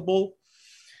palatable.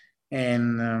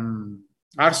 And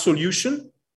our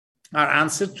solution, our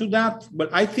answer to that, but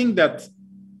I think that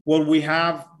what we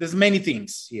have, there's many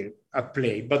things here at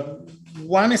play, but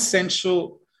one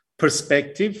essential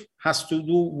perspective has to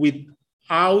do with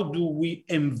how do we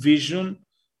envision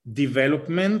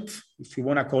development, if you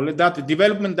want to call it that.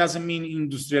 Development doesn't mean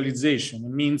industrialization.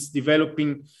 It means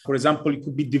developing, for example, it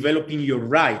could be developing your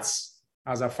rights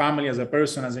as a family, as a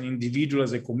person, as an individual,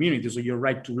 as a community. So your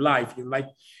right to life,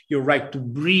 your right to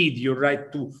breathe, your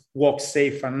right to walk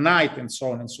safe at night, and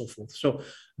so on and so forth. So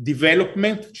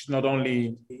development, which is not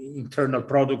only internal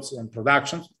products and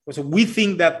productions. So we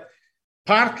think that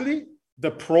partly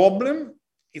the problem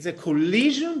is a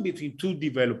collision between two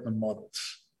development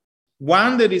models.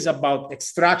 One that is about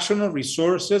extraction of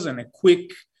resources and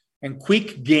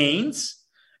quick gains,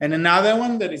 and another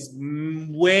one that is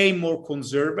way more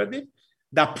conservative,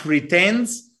 that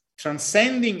pretends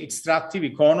transcending extractive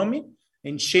economy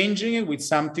and changing it with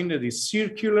something that is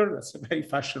circular. That's a very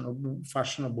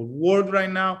fashionable word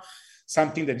right now.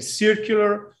 Something that is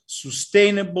circular,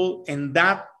 sustainable, and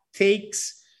that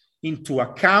takes into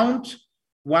account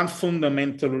one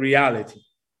fundamental reality,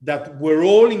 that we're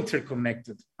all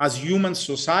interconnected as human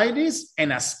societies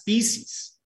and as species.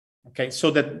 Okay, so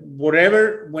that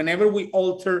whenever we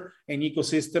alter an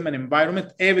ecosystem and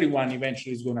environment, everyone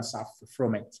eventually is going to suffer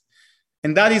from it.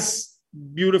 And that is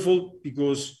beautiful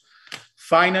because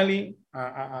finally,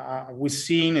 we've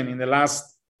seen, and in the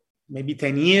last maybe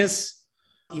 10 years,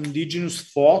 indigenous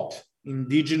thought,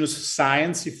 indigenous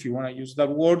science, if you want to use that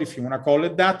word, if you want to call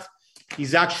it that,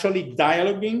 is actually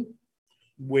dialoguing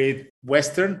with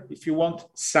Western, if you want,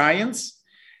 science.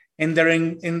 And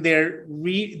they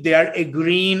are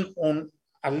agreeing on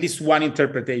at least one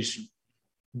interpretation,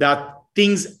 that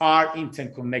things are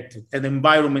interconnected and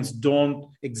environments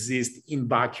don't exist in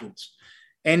vacuums.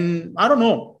 And I don't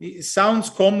know, it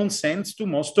sounds common sense to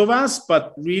most of us,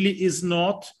 but really is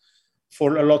not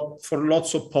for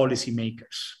lots of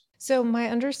policymakers. So my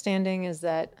understanding is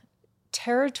that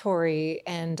territory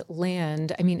and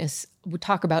land, we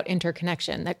talk about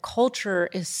interconnection, that culture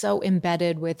is so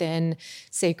embedded within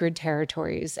sacred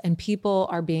territories, and people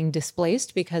are being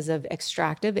displaced because of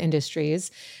extractive industries.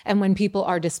 And when people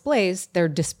are displaced, they're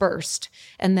dispersed,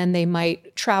 and then they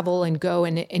might travel and go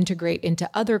and integrate into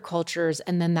other cultures.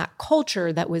 And then that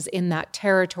culture that was in that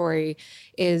territory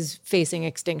is facing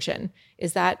extinction.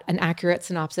 Is that an accurate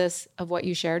synopsis of what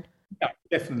you shared? Yeah,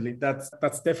 definitely.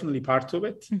 That's definitely part of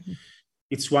it. Mm-hmm.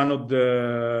 It's one of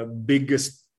the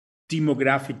biggest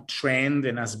demographic trend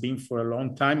and has been for a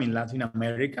long time in Latin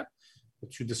America,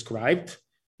 that you described.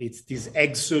 It's this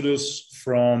exodus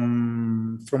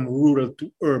from rural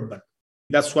to urban.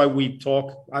 That's why we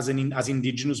talk as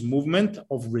indigenous movement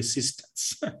of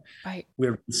resistance. Right.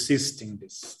 We're resisting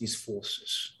these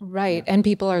forces. Right. And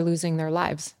people are losing their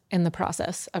lives in the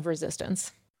process of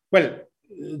resistance. Well,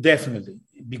 definitely,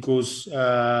 because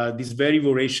these very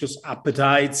voracious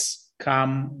appetites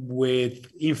come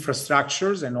with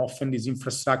infrastructures, and often these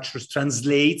infrastructures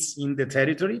translates in the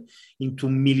territory into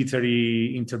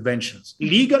military interventions,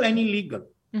 legal and illegal.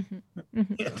 Mm-hmm.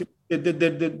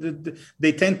 Mm-hmm.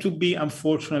 They tend to be,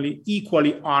 unfortunately,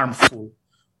 equally harmful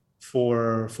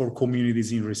for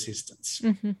communities in resistance.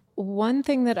 Mm-hmm. One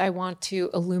thing that I want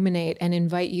to illuminate and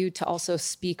invite you to also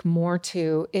speak more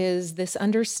to is this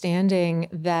understanding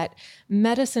that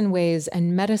medicine ways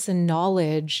and medicine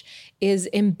knowledge is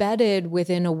embedded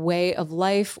within a way of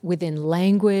life, within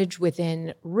language,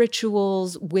 within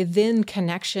rituals, within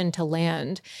connection to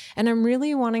land. And I'm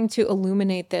really wanting to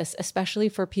illuminate this, especially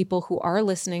for people who are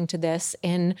listening to this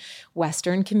in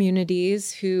Western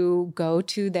communities who go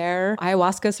to their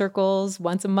ayahuasca circles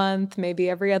once a month, maybe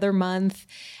every other month,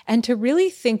 and to really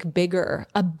think bigger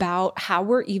about how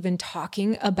we're even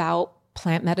talking about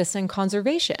plant medicine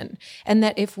conservation. And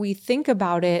that if we think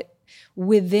about it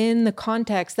within the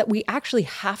context, that we actually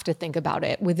have to think about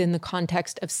it within the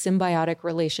context of symbiotic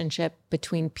relationship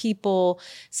between people,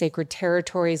 sacred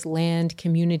territories, land,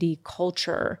 community,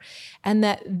 culture, and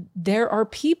that there are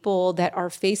people that are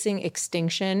facing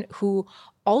extinction who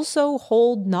also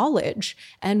hold knowledge.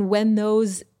 And when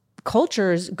those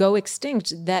cultures go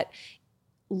extinct, that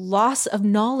loss of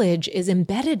knowledge is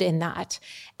embedded in that.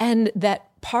 And that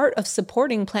part of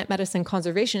supporting plant medicine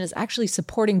conservation is actually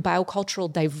supporting biocultural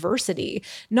diversity,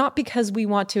 not because we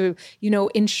want to,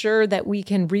 ensure that we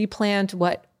can replant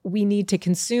what we need to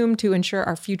consume to ensure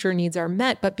our future needs are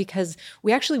met, but because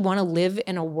we actually want to live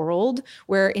in a world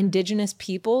where indigenous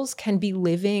peoples can be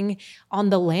living on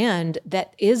the land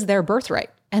that is their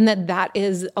birthright. And that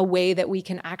is a way that we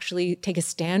can actually take a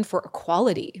stand for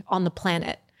equality on the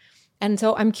planet. And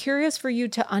so I'm curious for you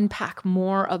to unpack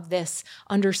more of this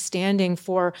understanding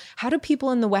for how do people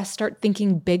in the West start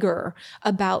thinking bigger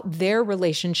about their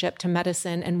relationship to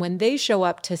medicine, and when they show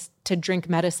up to drink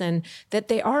medicine, that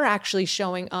they are actually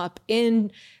showing up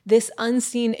in this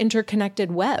unseen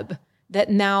interconnected web that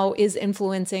now is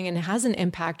influencing and has an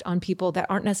impact on people that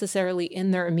aren't necessarily in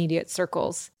their immediate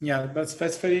circles. Yeah, that's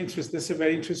very interesting. That's a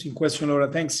very interesting question,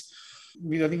 Laura. Thanks.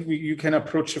 I think you can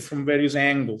approach it from various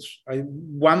angles.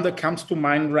 One that comes to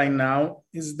mind right now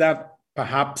is that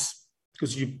perhaps,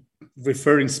 because you're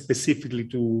referring specifically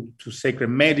to sacred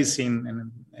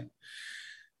medicine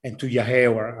and to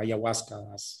yahe or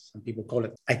ayahuasca, as some people call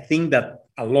it, I think that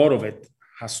a lot of it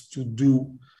has to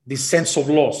do, this sense of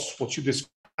loss, what you described,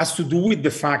 has to do with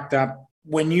the fact that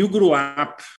when you grew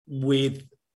up with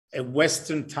a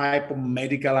Western type of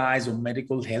medicalized or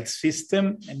medical health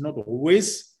system, and not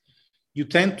always, you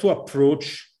tend to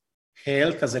approach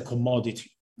health as a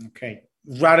commodity, okay,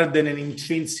 rather than an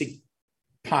intrinsic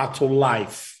part of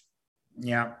life,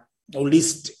 yeah,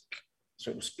 holistic,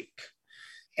 so to speak.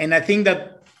 And I think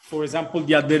that, for example,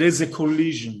 yeah, there is a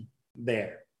collision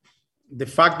there. The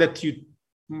fact that you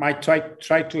might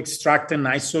try to extract and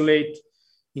isolate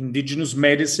indigenous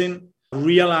medicine,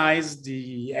 realize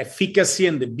the efficacy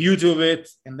and the beauty of it,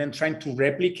 and then trying to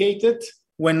replicate it.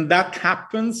 When that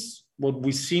happens, what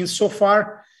we've seen so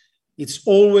far, it's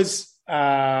always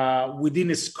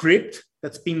within a script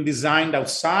that's been designed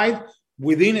outside,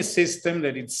 within a system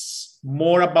that it's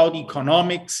more about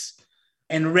economics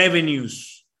and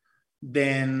revenues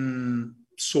than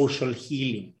social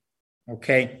healing,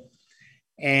 okay?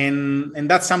 And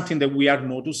that's something that we are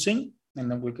noticing,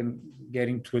 and then we can get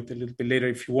into it a little bit later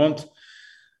if you want.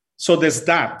 So there's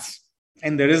that.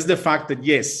 And there is the fact that,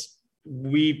 yes,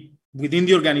 we within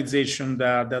the organization,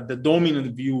 the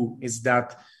dominant view is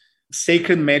that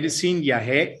sacred medicine,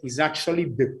 Yahe, is actually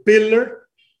the pillar,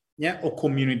 yeah, of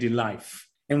community life.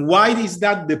 And why is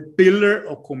that the pillar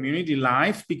of community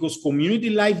life? Because community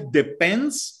life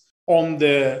depends on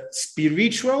the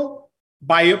spiritual,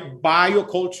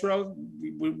 biocultural,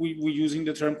 we're using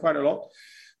the term quite a lot,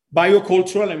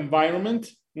 biocultural environment,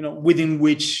 within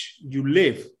which you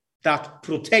live, that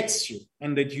protects you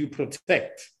and that you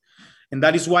protect. And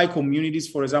that is why communities,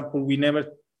 for example, we never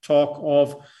talk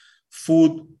of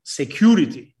food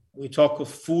security. We talk of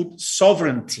food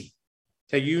sovereignty.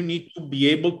 So you need to be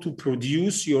able to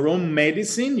produce your own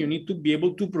medicine. You need to be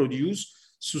able to produce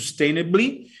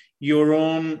sustainably your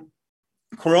own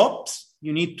crops.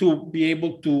 You need to be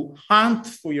able to hunt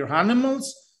for your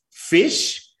animals,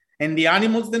 fish, and the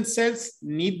animals themselves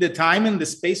need the time and the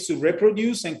space to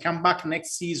reproduce and come back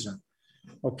next season.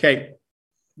 Okay.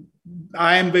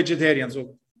 I am vegetarian,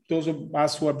 so those of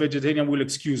us who are vegetarian will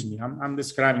excuse me. I'm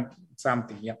describing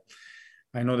something. Yeah.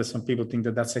 I know that some people think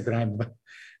that that's a crime, but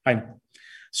I know.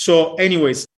 So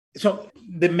anyways, so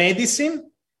the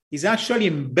medicine is actually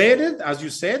embedded, as you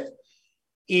said,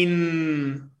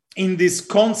 in this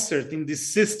concert, in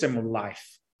this system of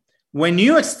life. When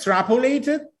you extrapolate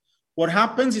it, what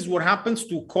happens is what happens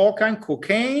to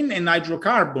cocaine, and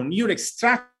hydrocarbon. You're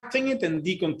extracting it and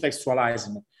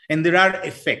decontextualizing it. And there are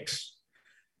effects.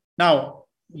 Now,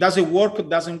 does it work or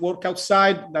doesn't work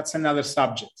outside? That's another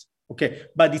subject. Okay.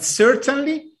 But it's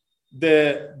certainly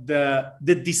the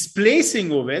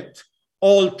displacing of it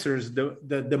alters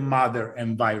the mother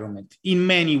environment in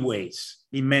many ways.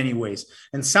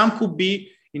 And some could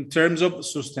be in terms of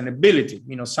sustainability.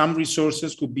 Some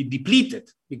resources could be depleted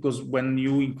because when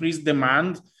you increase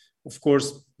demand, of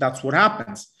course, that's what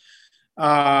happens.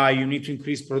 You need to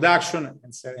increase production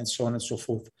and so on and so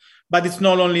forth. But it's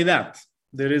not only that.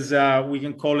 There is, we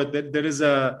can call it that there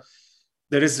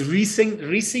is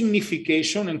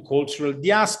resignification and cultural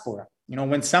diaspora.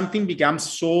 When something becomes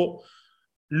so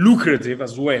lucrative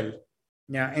as well,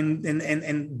 yeah,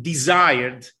 and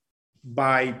desired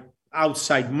by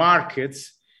outside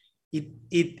markets,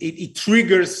 it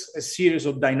triggers a series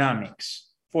of dynamics.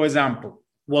 For example,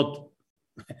 what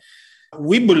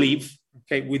we believe,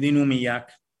 okay, within Umiyak,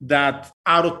 that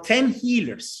out of 10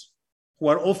 healers who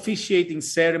are officiating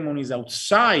ceremonies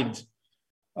outside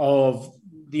of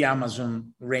the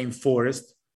Amazon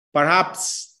rainforest,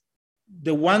 perhaps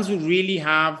the ones who really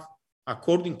have,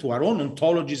 according to our own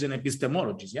ontologies and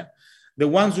epistemologies, yeah, the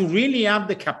ones who really have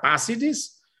the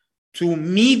capacities to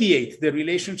mediate the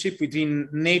relationship between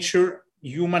nature,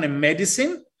 human, and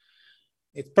medicine,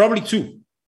 it's probably 2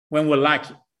 when we're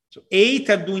lucky. So 8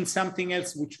 are doing something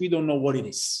else which we don't know what it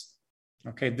is.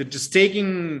 Okay, they're just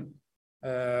taking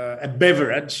a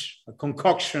beverage, a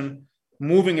concoction,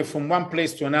 moving it from one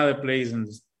place to another place and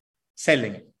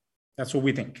selling it. That's what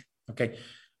we think. Okay,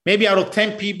 maybe out of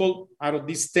 10 people, out of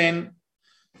these 10,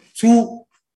 2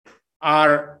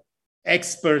 are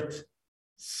expert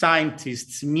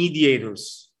scientists,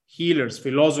 mediators, healers,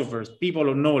 philosophers, people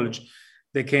of knowledge.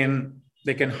 They can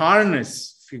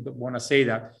harness, if you want to say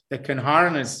that, they can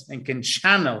harness and can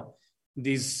channel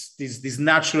these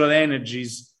natural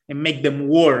energies and make them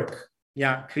work.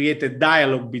 Yeah, create a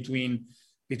dialogue between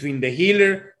the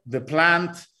healer, the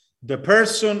plant, the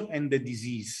person, and the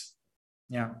disease.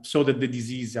 Yeah, so that the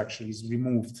disease actually is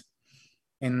removed.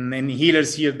 And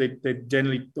healers here, they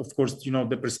generally, of course,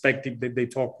 the perspective that they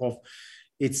talk of,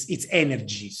 it's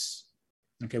energies.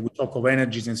 Okay, we talk of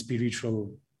energies and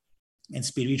spiritual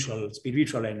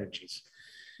energies.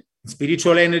 And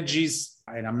spiritual energies,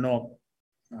 and I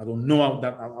don't know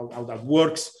how that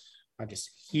works. I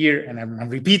just hear and I'm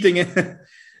repeating it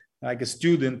like a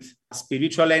student.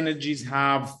 Spiritual energies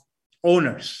have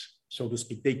owners, so to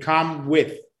speak. They come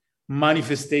with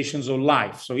manifestations of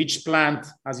life. So each plant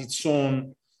has its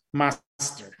own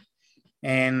master.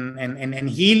 And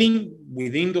healing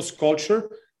within those culture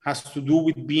has to do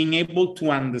with being able to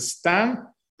understand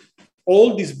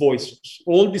all these voices,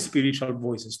 all these spiritual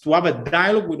voices, to have a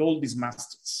dialogue with all these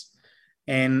masters.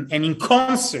 And in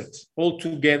concert, all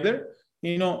together,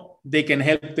 they can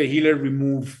help the healer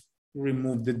remove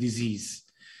the disease.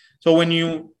 So when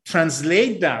you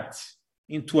translate that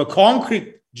into a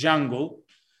concrete jungle,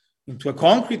 into a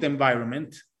concrete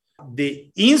environment,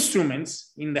 the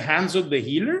instruments in the hands of the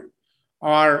healer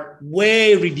are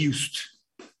way reduced.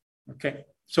 Okay.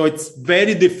 So it's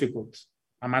very difficult,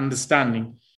 I'm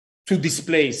understanding, to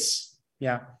displace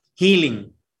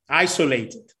healing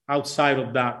isolated outside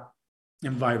of that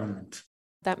environment.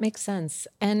 That makes sense.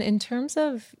 And in terms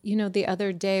of, the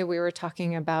other day we were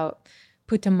talking about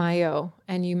Putumayo,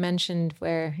 and you mentioned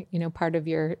where, part of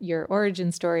your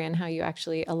origin story and how you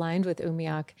actually aligned with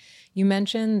Umiak. You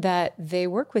mentioned that they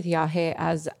work with Yahe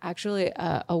as actually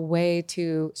a way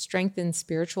to strengthen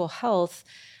spiritual health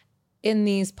in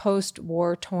these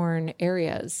post-war torn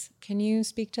areas. Can you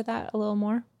speak to that a little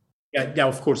more? Yeah,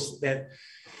 of course.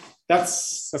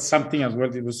 That's something as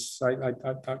well. It was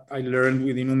I learned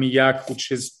within Umiak,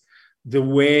 which is the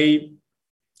way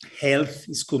health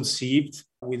is conceived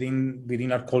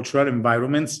within our cultural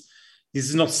environments. This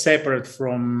is not separate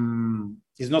from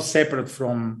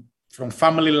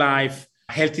family life.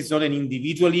 Health is not an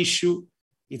individual issue.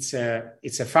 It's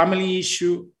a family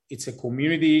issue. It's a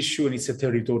community issue, and it's a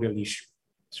territorial issue.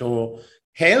 So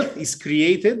health is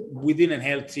created within a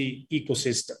healthy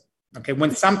ecosystem. Okay,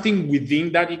 when something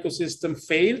within that ecosystem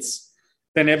fails,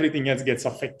 then everything else gets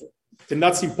affected. And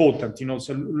that's important,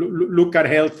 So look at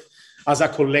health as a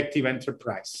collective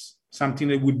enterprise, something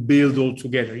that we build all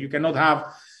together. You cannot have.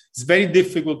 It's very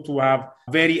difficult to have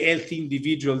very healthy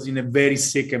individuals in a very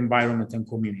sick environment and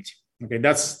community. Okay,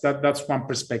 that's one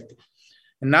perspective.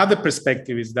 Another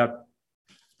perspective is that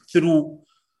through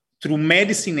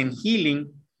medicine and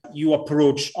healing, you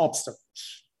approach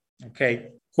obstacles. Okay,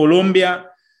 Colombia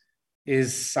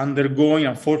is undergoing,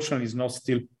 unfortunately, is not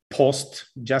still post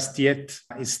just yet,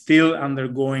 is still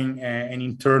undergoing an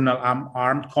internal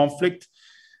armed conflict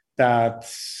that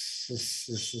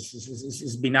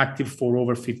has been active for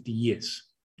over 50 years.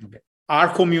 Okay.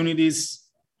 Our communities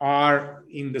are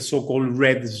in the so-called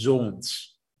red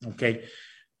zones. Okay,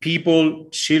 people,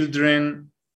 children,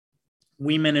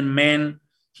 women and men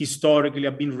historically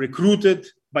have been recruited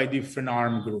by different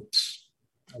armed groups.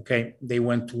 Okay, they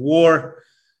went to war.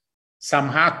 Some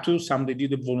had to, some they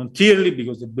did it voluntarily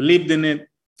because they believed in it.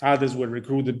 Others were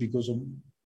recruited because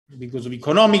of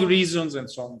economic reasons and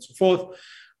so on and so forth.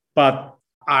 But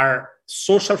our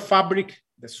social fabric,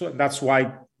 that's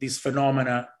why this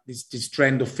phenomena, this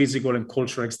trend of physical and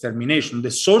cultural extermination,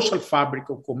 the social fabric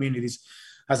of communities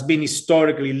has been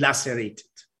historically lacerated.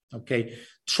 Okay,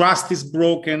 trust is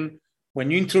broken. When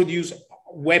you introduce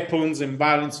weapons and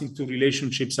violence into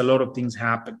relationships, a lot of things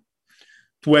happen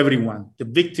to everyone, the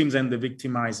victims and the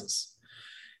victimizers.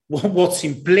 What's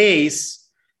in place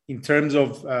in terms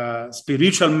of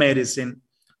spiritual medicine,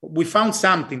 we found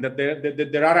something that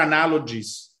there are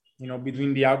analogies,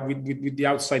 between with the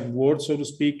outside world, so to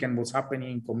speak, and what's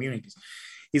happening in communities,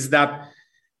 is that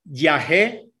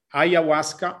Yahe,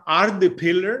 Ayahuasca are the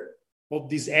pillar of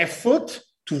this effort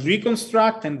to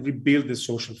reconstruct and rebuild the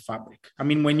social fabric. I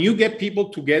mean, when you get people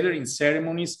together in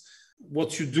ceremonies,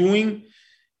 what you're doing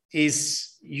is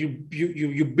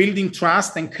you're building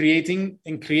trust and creating,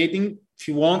 if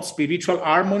you want, spiritual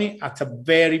harmony at a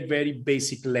very, very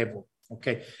basic level.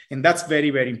 Okay, and that's very,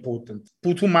 very important.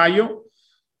 Putumayo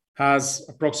has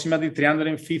approximately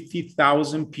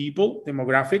 350,000 people,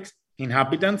 demographics,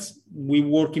 inhabitants. We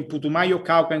work in Putumayo,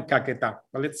 Cauca, and Caquetá.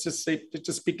 But let's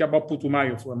just speak about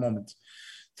Putumayo for a moment.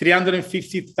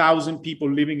 350,000 people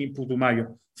living in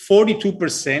Putumayo.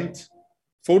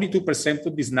 42%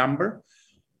 of this number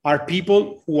are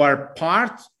people who are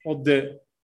part of the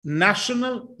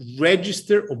National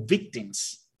Register of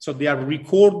Victims. So they are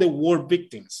recorded war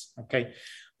victims. Okay.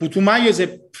 Putumayo is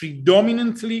a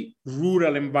predominantly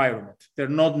rural environment. They're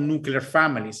not nuclear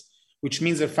families, which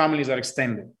means their families are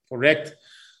extended, correct?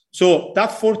 So that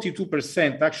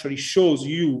 42% actually shows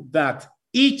you that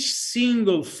each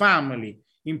single family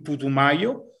in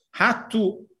Putumayo had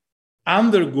to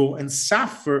undergo and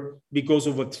suffer because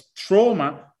of a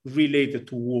trauma related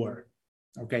to war.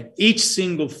 Okay, each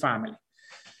single family.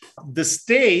 The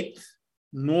state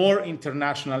nor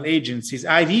international agencies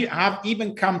have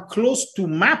even come close to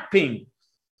mapping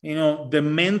the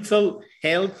mental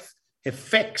health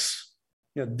effects,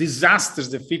 disasters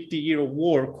the 50-year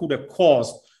war could have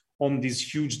caused on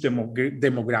this huge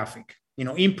demographic,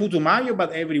 in Putumayo,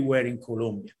 but everywhere in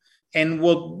Colombia. And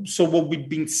what we've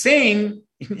been saying,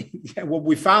 what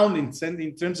we found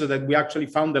in terms of that, we actually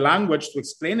found the language to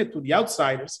explain it to the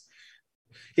outsiders,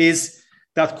 is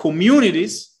that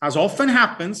communities, as often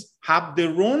happens, have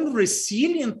their own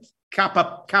resilient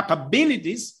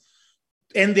capabilities,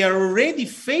 and they are already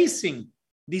facing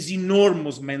this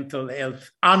enormous mental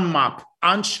health, unmapped,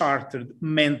 uncharted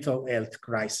mental health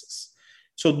crisis.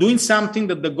 So doing something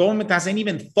that the government hasn't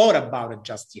even thought about it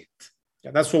just yet.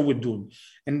 Yeah, that's what we're doing.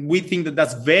 And we think that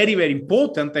that's very, very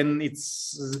important. And it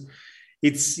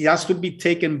has to be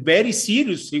taken very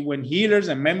seriously when healers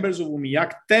and members of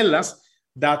Umiyak tell us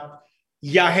that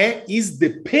Yahe is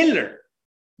the pillar,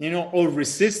 of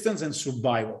resistance and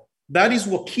survival. That is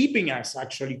what keeping us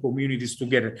actually communities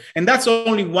together. And that's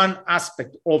only one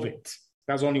aspect of it.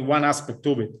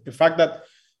 The fact that,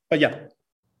 but yeah.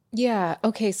 Yeah.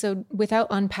 Okay. So without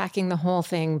unpacking the whole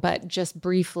thing, but just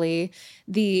briefly,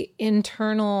 the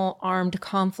internal armed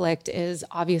conflict is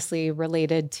obviously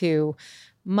related to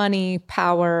money,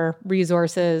 power,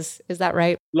 resources. Is that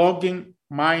right? Logging,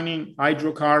 mining,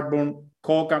 hydrocarbon,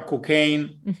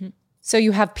 cocaine. Mm-hmm. So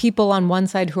you have people on one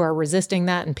side who are resisting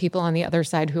that and people on the other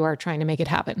side who are trying to make it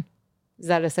happen. Is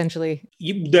that essentially?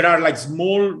 There are like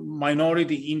small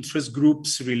minority interest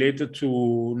groups related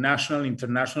to national,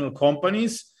 international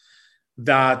companies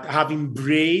that have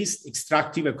embraced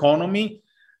extractive economy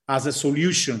as a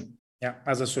solution.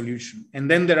 And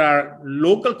then there are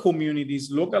local communities,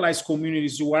 localized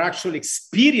communities who are actually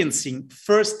experiencing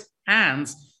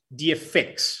firsthand the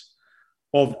effects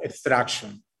of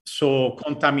extraction. So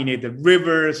contaminated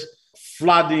rivers,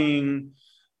 flooding,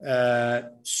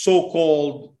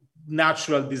 so-called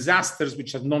natural disasters,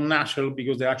 which are not natural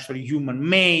because they're actually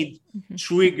human-made,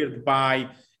 triggered by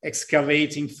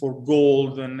excavating for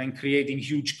gold and creating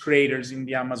huge craters in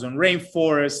the Amazon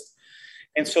rainforest.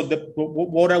 And so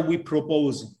what are we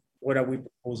proposing?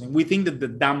 We think that the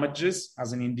damages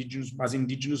as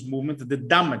indigenous movement, the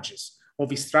damages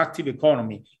of extractive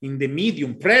economy in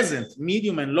the present,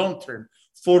 medium and long term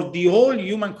for the whole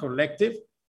human collective,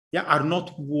 are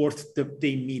not worth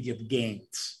the immediate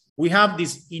gains. We have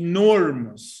this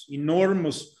enormous,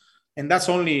 and that's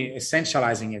only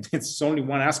essentializing it. It's only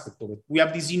one aspect of it. We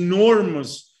have this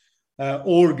enormous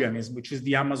organism, which is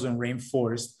the Amazon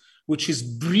rainforest, which is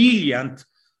brilliant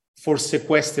for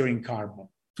sequestering carbon,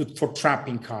 for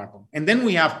trapping carbon. And then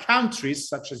we have countries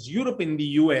such as Europe and the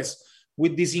US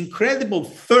with this incredible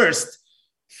thirst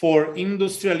for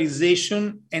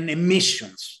industrialization and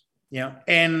emissions.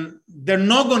 And they're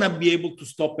not going to be able to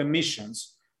stop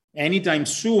emissions anytime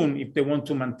soon if they want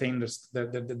to maintain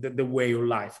the way of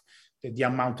life, the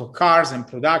amount of cars and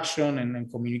production and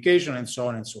communication and so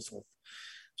on and so forth.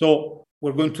 So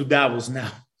we're going to Davos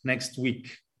now, next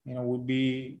week. Would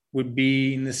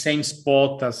be in the same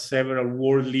spot as several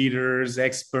world leaders,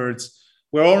 experts.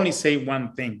 We'll only say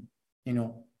one thing,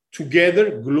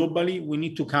 together globally, we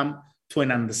need to come to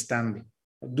an understanding.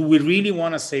 Do we really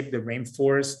want to save the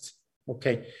rainforest?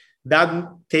 Okay, that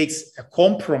takes a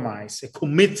compromise, a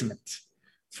commitment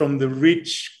from the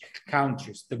rich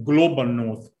countries, the global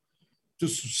north, to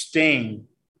sustain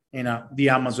the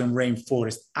Amazon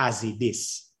rainforest as it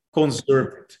is,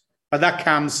 conserve it. But that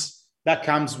comes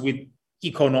with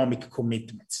economic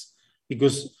commitments,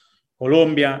 because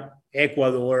Colombia,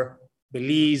 Ecuador,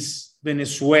 Belize,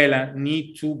 Venezuela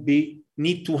need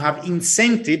to have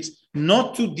incentives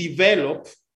not to develop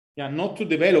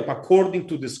according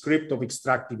to the script of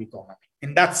extractive economy.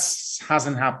 And that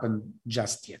hasn't happened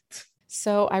just yet.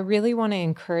 So I really want to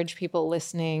encourage people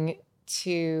listening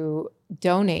to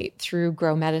donate through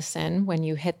Grow Medicine. When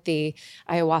you hit the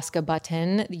ayahuasca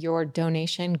button, your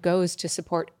donation goes to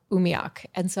support Umiak.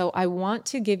 And so I want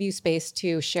to give you space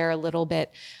to share a little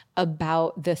bit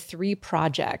about the 3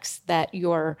 projects that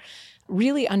you're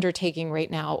really undertaking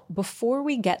right now. Before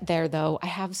we get there, though, I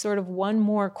have sort of one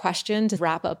more question to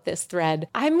wrap up this thread.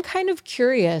 I'm kind of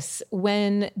curious,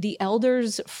 when the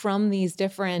elders from these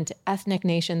different ethnic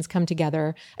nations come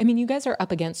together, I mean, you guys are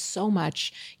up against so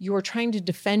much. You're trying to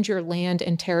defend your land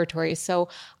and territory. So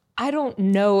I don't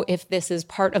know if this is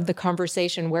part of the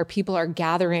conversation where people are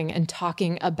gathering and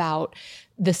talking about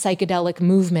the psychedelic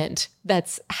movement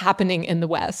that's happening in the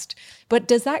West. But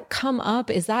does that come up?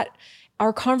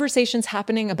 Are conversations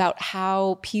happening about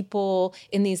how people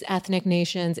in these ethnic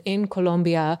nations in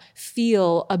Colombia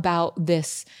feel about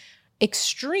this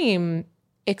extreme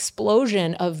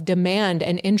explosion of demand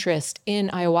and interest in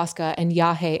ayahuasca and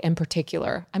yahe in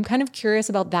particular. I'm kind of curious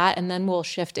about that, and then we'll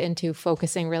shift into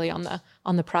focusing really on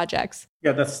the projects.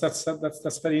 Yeah,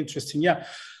 that's very interesting. Yeah,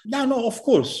 no, of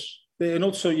course. And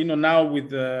also, now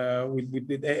with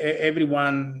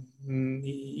everyone,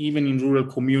 even in rural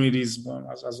communities,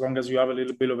 as long as you have a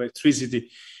little bit of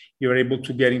electricity, you're able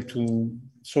to get into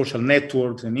social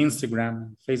networks and Instagram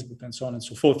and Facebook and so on and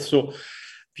so forth. So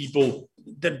people,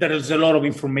 there is a lot of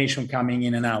information coming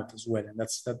in and out as well, and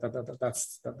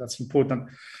that's important.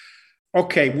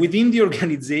 Okay, within the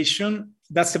organization,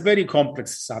 that's a very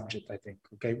complex subject, I think.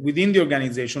 Okay, within the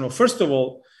organization, first of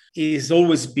all, it has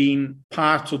always been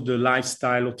part of the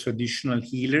lifestyle of traditional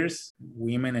healers,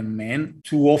 women and men,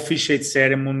 to officiate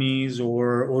ceremonies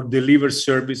or deliver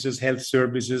services, health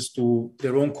services to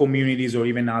their own communities or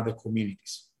even other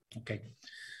communities. Okay.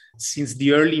 Since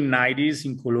the early 90s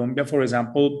in Colombia, for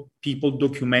example, people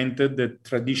documented that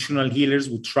traditional healers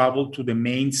would travel to the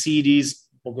main cities,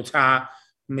 Bogota,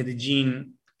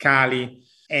 Medellin, Cali,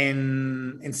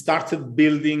 and started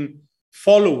building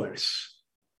followers.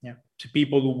 To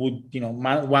people who would,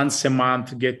 once a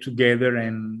month get together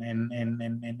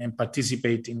and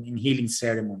participate in healing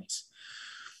ceremonies.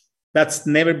 That's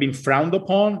never been frowned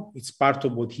upon. It's part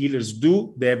of what healers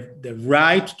do. They have the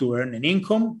right to earn an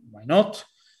income. Why not?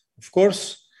 Of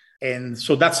course. And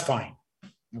so that's fine.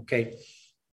 Okay.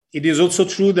 It is also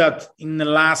true that in the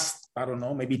last,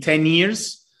 maybe 10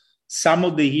 years, some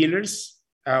of the healers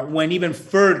went even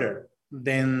further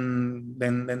than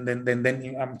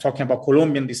I'm talking about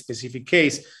Colombia in this specific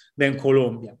case, than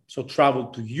Colombia. So travel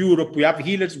to Europe. We have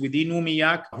healers within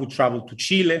UMIAC who travel to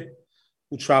Chile,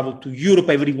 who travel to Europe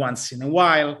every once in a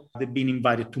while. They've been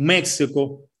invited to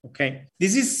Mexico. Okay.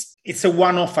 It's a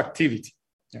one-off activity.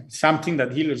 Something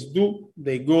that healers do.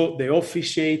 They go, they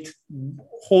officiate,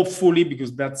 hopefully,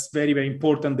 because that's very, very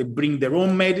important. They bring their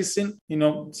own medicine,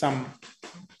 some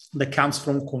that comes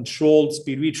from controlled,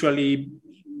 spiritually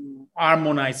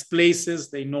harmonized places.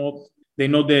 They know they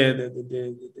know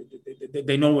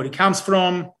where it comes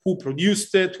from, who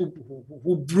produced it,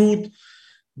 who brewed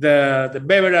the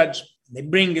beverage. They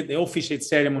bring it, they officiate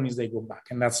ceremonies, they go back,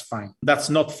 and that's fine. That's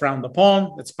not frowned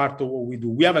upon. That's part of what we do.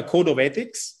 We have a code of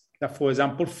ethics that, for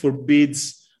example,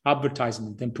 forbids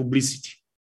advertisement and publicity.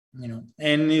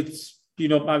 And it's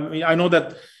I know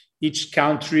that each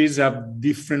countries have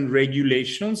different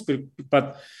regulations,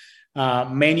 but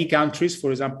many countries,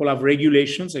 for example, have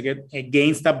regulations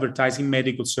against advertising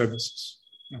medical services.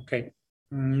 Okay.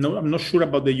 No, I'm not sure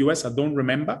about the US. I don't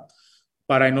remember,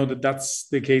 but I know that that's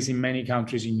the case in many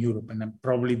countries in Europe and then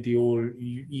probably the whole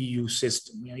EU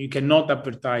system. You cannot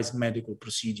advertise medical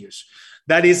procedures.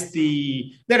 There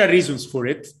are reasons for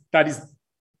it. That is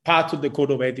part of the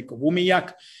code of ethics of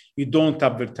UMIAC. You don't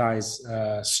advertise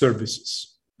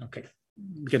services. Okay.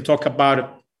 We can talk about it.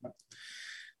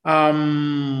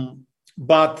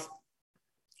 But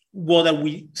what are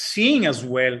we seeing as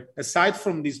well, aside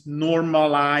from this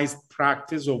normalized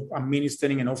practice of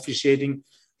administering and officiating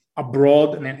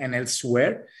abroad and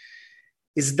elsewhere,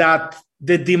 is that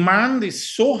the demand is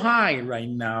so high right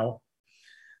now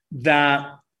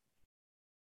that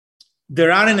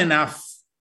there aren't enough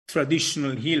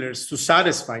traditional healers to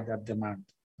satisfy that demand.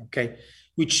 Okay,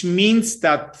 which means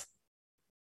that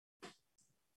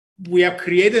we have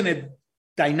created a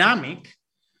dynamic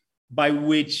by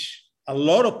which a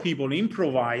lot of people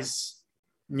improvise,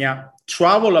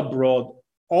 travel abroad,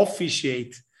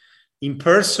 officiate,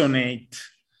 impersonate,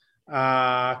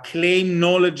 claim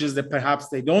knowledges that perhaps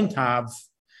they don't have,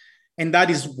 and that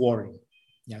is worrying.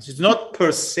 Yes, it's not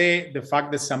per se the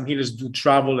fact that some healers do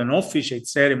travel and officiate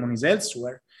ceremonies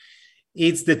elsewhere.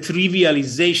 It's the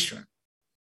trivialization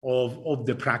of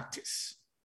the practice.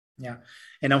 Yeah.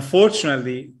 And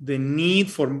unfortunately, the need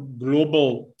for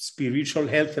global spiritual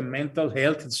health and mental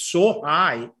health is so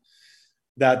high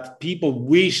that people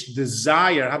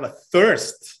desire, have a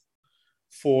thirst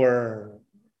to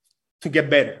get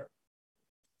better,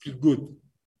 feel good.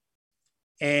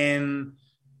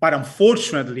 But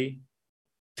unfortunately,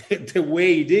 the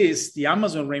way it is, the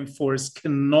Amazon rainforest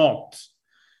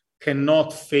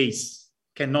cannot face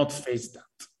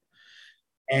that.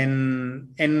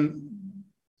 And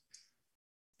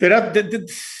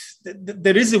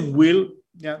there is a will.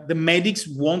 The medics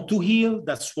want to heal.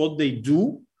 That's what they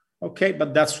do. Okay,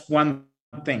 but that's one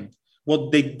thing.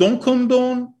 What they don't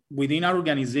condone within our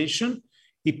organization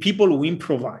is people who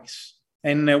improvise.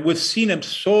 And we've seen it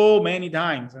so many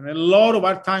times. And a lot of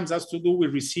our times has to do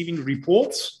with receiving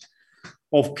reports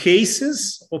of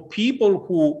cases of people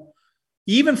who,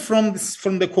 even from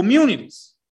the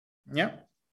communities,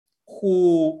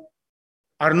 who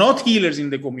are not healers in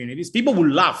the communities, people will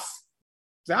laugh.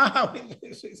 Wow,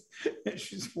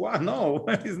 no,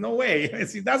 there's no way.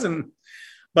 It doesn't.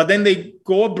 But then they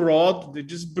go abroad, they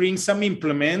just bring some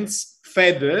implements,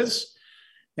 feathers,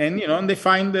 and and they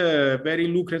find a very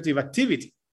lucrative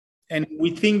activity. And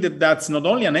we think that that's not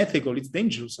only unethical, it's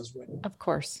dangerous as well. Of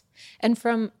course. And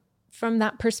from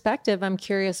that perspective, I'm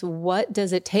curious, what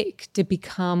does it take to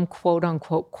become quote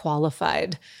unquote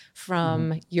qualified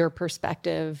from your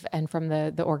perspective and from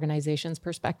the organization's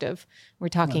perspective?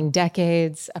 We're talking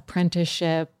decades,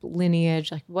 apprenticeship,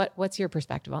 lineage. Like what's your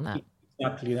perspective on that?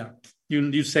 Exactly that.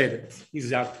 You said it.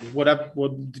 Exactly.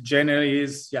 What generally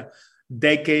is,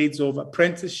 decades of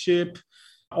apprenticeship,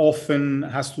 often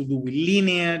has to do with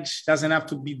lineage. Doesn't have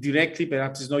to be directly,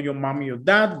 perhaps it's not your mom or your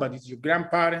dad, but it's your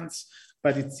grandparents.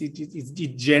 But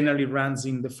it generally runs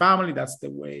in the family. That's the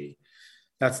way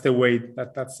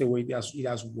it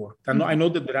has worked. I know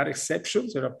that there are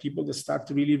exceptions. There are people that start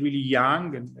really, really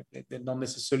young and they're not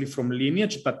necessarily from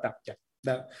lineage, but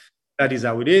that is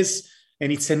how it is.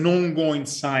 And it's an ongoing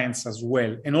science as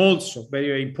well. And also very,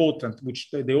 very important, which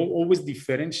they always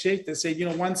differentiate. They say,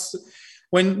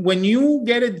 when you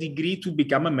get a degree to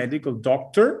become a medical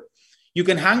doctor, you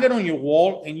can hang it on your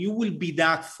wall and you will be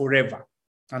that forever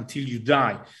until you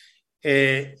die.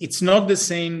 It's not the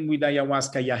same with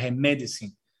ayahuasca, yahe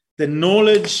medicine. The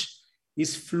knowledge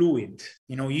is fluid.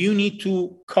 You need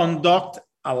to conduct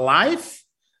a life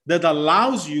that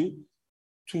allows you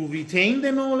to retain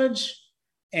the knowledge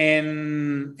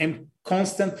and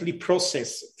constantly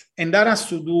process it. And that has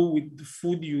to do with the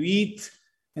food you eat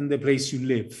and the place you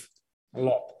live a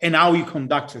lot, and how you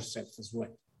conduct yourself as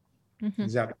well.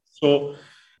 Exactly. So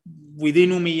within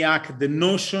Umiyak, the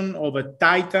notion of a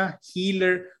Taita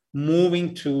healer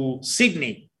moving to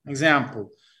Sydney,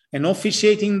 example, and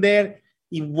officiating there,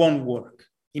 it won't work.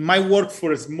 It might work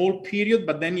for a small period,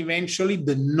 but then eventually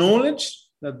the knowledge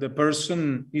that the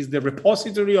person is the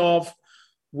repository of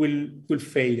will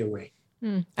fade away.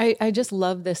 I just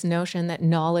love this notion that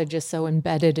knowledge is so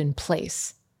embedded in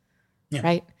place,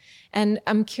 right? And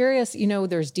I'm curious,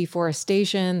 there's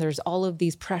deforestation, there's all of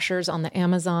these pressures on the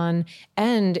Amazon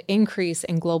and increase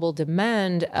in global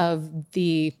demand of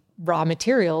the raw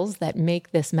materials that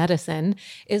make this medicine.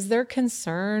 Is there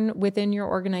concern within your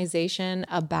organization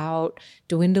about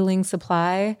dwindling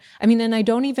supply? I mean, and I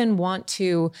don't even want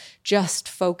to just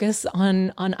focus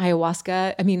on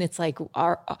ayahuasca. I mean, it's like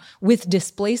with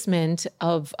displacement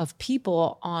of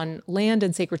people on land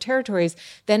and sacred territories,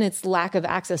 then it's lack of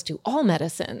access to all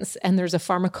medicines. And there's a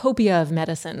pharmacopoeia of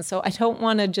medicine. So I don't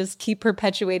want to just keep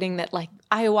perpetuating that like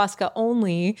ayahuasca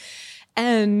only.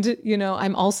 And,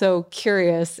 I'm also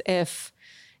curious if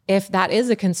that is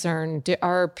a concern.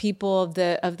 Are people of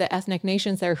the ethnic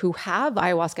nations there who have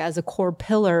ayahuasca as a core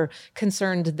pillar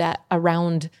concerned that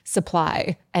around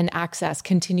supply and access,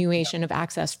 continuation of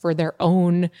access for their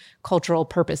own cultural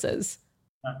purposes?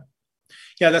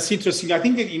 Yeah, that's interesting. I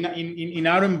think in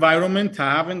our environment,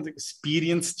 I haven't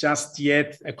experienced just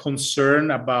yet a concern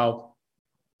about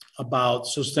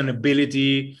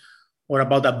sustainability or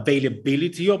about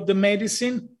availability of the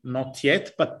medicine, not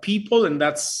yet, but people, and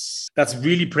that's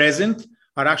really present,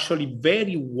 are actually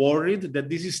very worried that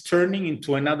this is turning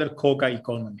into another coca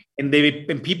economy. And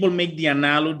people make the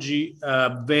analogy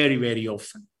very, very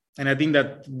often. And I think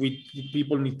that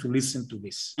people need to listen to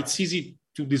this. It's easy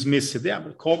to dismiss it. Yeah,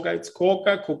 but coca, it's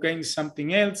coca. Cocaine is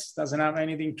something else. Doesn't have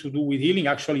anything to do with healing.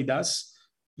 Actually, it does.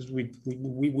 Because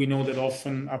we know that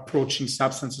often approaching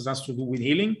substances has to do with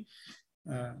healing.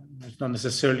 It's not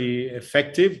necessarily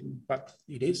effective, but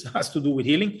has to do with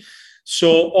healing.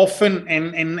 So often,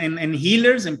 and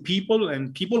healers and people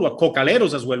who are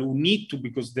cocaleros as well, who need to,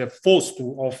 because they're forced to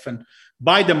often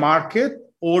by the market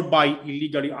or by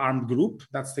illegally armed group.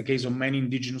 That's the case of many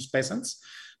indigenous peasants.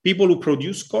 People who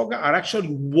produce coca are actually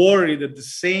worried that the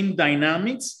same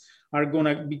dynamics are going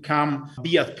to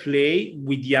be at play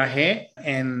with yahe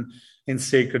and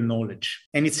sacred knowledge.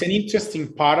 And it's an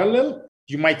interesting parallel.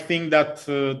 You might think that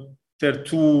they're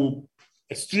two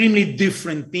extremely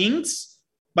different things,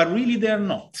 but really they're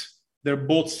not. They're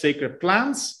both sacred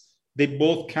plants. They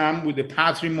both come with a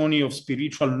patrimony of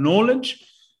spiritual knowledge.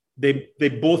 They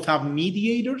both have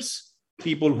mediators,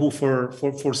 people who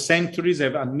for centuries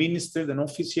have administered and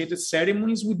officiated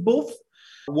ceremonies with both.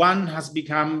 One has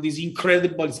become this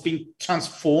incredible, it's being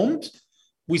transformed.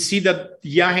 We see that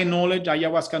yahe knowledge,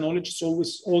 ayahuasca knowledge is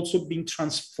always also being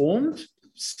transformed.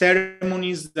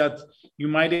 Ceremonies that you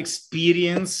might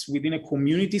experience within a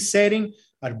community setting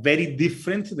are very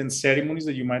different than ceremonies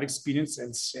that you might experience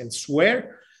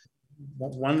elsewhere.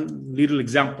 One little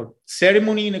example: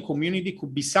 ceremony in a community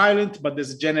could be silent, but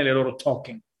there's generally a lot of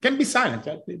talking. Can be silent.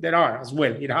 There are as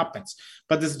well. It happens.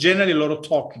 But there's generally a lot of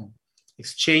talking,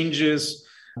 exchanges,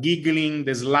 giggling.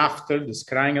 There's laughter. There's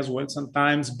crying as well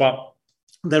sometimes. But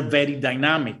they're very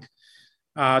dynamic.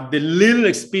 The little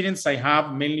experience I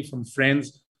have, mainly from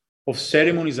friends, of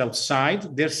ceremonies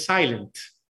outside, they're silent.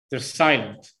 They're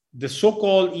silent. The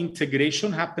so-called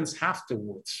integration happens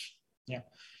afterwards. Yeah.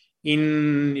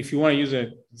 If you want to use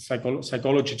a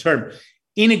psychology term,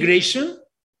 integration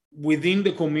within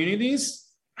the communities,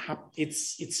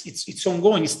 it's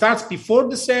ongoing. It starts before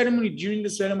the ceremony, during the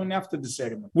ceremony, after the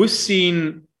ceremony. We've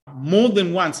seen more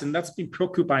than once, and that's been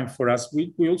preoccupying for us.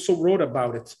 We also wrote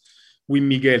about it with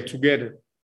Miguel together.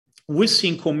 We've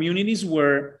seen communities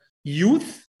where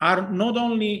youth are not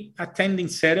only attending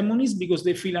ceremonies because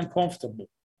they feel uncomfortable.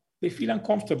 They feel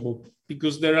uncomfortable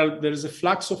because there is a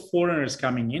flux of foreigners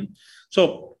coming in.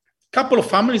 So a couple of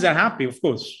families are happy, of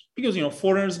course, because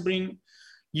foreigners bring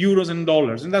euros and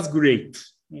dollars, and that's great.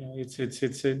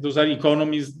 Those are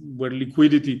economies where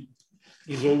liquidity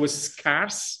is always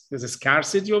scarce. There's a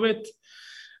scarcity of it.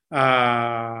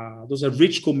 Those are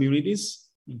rich communities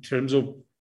in terms of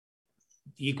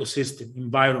the ecosystem,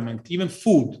 environment, even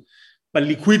food, but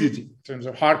liquidity in terms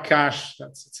of hard cash,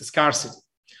 it's a scarcity.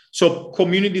 So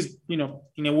communities,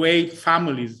 in a way,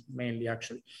 families mainly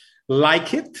actually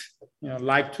like it,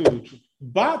 like to,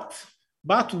 but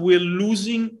we're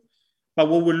losing. But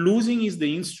what we're losing is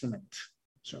the instrument,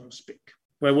 so to speak.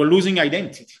 Where we're losing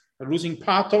identity. We're losing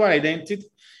part of our identity.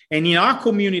 And in our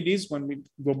communities, when we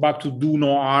go back to do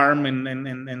no harm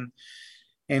and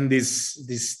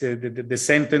the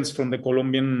sentence from the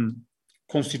Colombian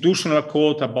constitutional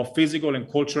code about physical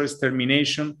and cultural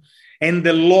extermination, and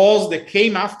the laws that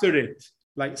came after it,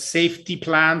 like safety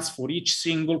plans for each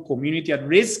single community at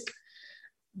risk,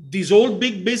 this whole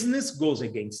big business goes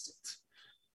against it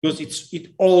because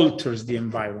it alters the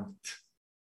environment.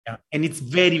 Yeah. And it's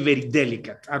very, very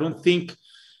delicate. I don't think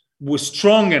we're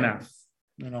strong enough,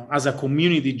 as a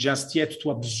community just yet to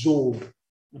absorb.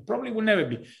 It probably will never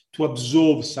be to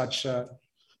absorb such a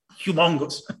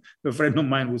humongous, a friend of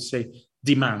mine would say,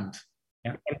 demand.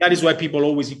 Yeah? And that is why people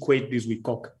always equate this with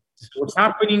coca. What's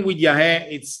happening with Yahe,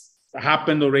 it's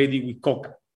happened already with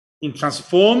coca. It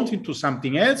transformed into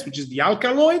something else, which is the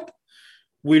alkaloid.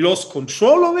 We lost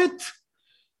control of it.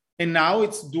 And now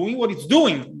it's doing what it's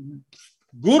doing,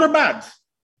 good or bad.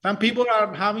 Some people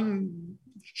are having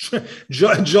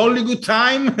jolly good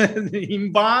time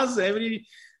in bars every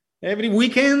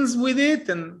weekends with it,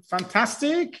 and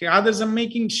fantastic. Others are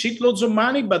making shitloads of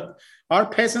money, but our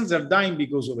peasants are dying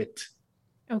because of it.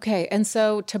 Okay, and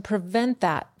so to prevent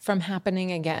that from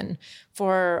happening again,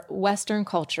 for Western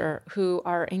culture who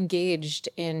are engaged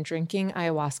in drinking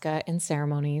ayahuasca in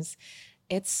ceremonies,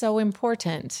 it's so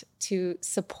important to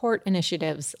support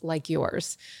initiatives like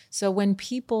yours. So when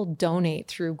people donate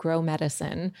through Grow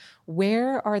Medicine,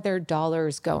 where are their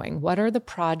dollars going? What are the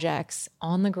projects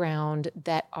on the ground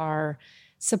that are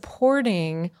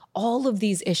supporting all of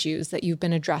these issues that you've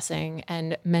been addressing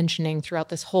and mentioning throughout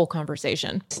this whole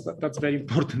conversation? That's very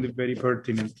important and very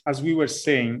pertinent. As we were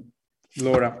saying,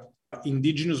 Laura,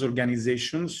 indigenous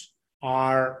organizations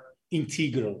are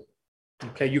integral.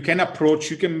 Okay, you can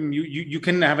approach, you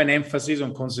can have an emphasis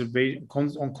on conserving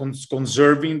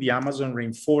the Amazon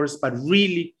rainforest, but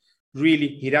really,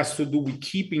 it has to do with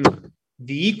keeping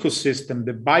the ecosystem,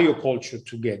 the bioculture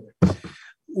together.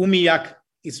 Umiyak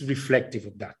is reflective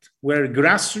of that. We're a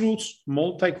grassroots,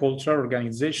 multicultural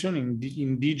organization,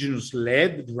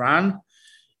 indigenous-led, run.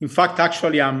 In fact,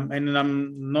 actually, I'm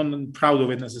not proud of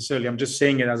it necessarily. I'm just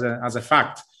saying it as a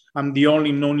fact. I'm the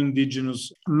only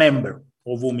non-indigenous member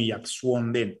of Umiyak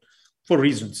sworn in for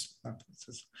reasons.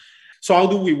 So how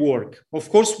do we work? Of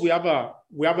course, we have a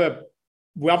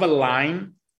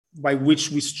line by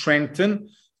which we strengthen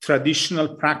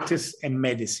traditional practice and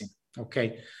medicine.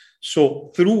 Okay,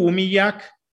 so through Umiyak,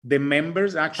 the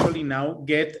members actually now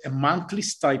get a monthly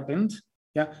stipend,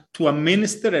 to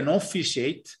administer and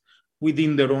officiate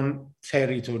within their own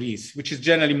territories, which is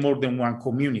generally more than one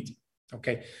community.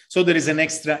 Okay, so there is an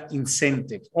extra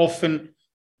incentive. Often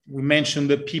we mentioned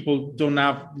that people don't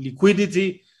have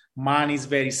liquidity, money is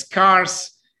very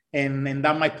scarce, and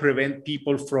that might prevent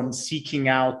people from seeking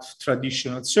out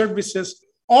traditional services.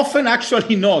 Often,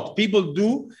 actually not. People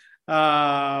do,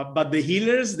 but the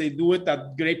healers, they do it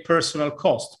at great personal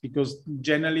cost because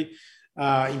generally,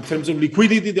 in terms of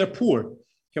liquidity, they're poor.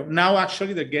 Now,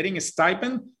 actually, they're getting a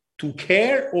stipend to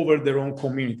care over their own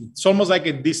community. It's almost like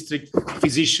a district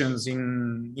physicians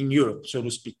in Europe, so to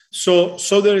speak. So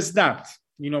there is that.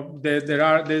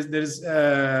 There's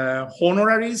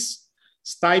honoraries,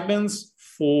 stipends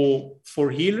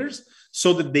for healers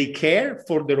so that they care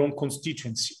for their own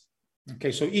constituency.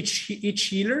 Okay, so each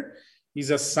healer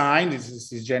is assigned.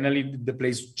 This is generally the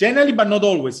place, generally, but not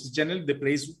always. It's generally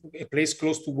a place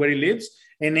close to where he lives,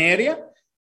 an area,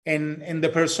 and the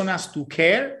person has to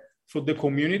care for the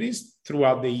communities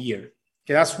throughout the year.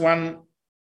 Okay, that's one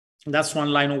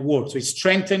line of work. So it's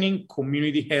strengthening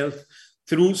community health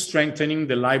through strengthening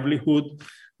the livelihood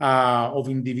of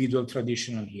individual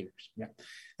traditional healers. Yeah.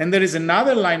 And there is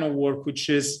another line of work, which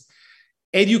is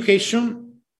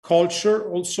education,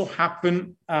 culture also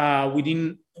happen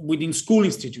within school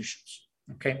institutions.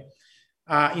 Okay.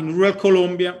 In rural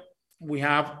Colombia,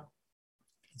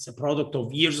 it's a product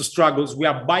of years of struggles. We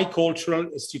have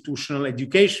bicultural institutional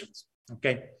educations.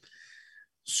 Okay.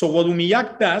 So what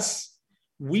UMIAC does,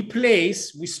 we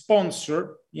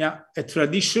sponsor a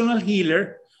traditional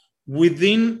healer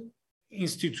within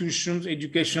institutions,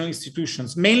 educational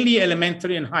institutions, mainly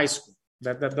elementary and high school.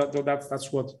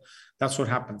 That's what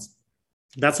happens.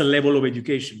 That's a level of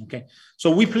education. Okay.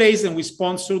 So we place and we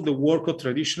sponsor the work of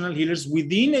traditional healers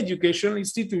within educational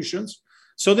institutions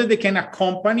so that they can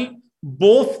accompany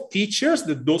both teachers,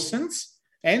 the docents,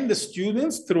 and the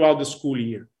students throughout the school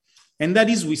year. And that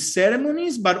is with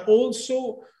ceremonies, but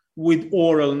also with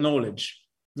oral knowledge,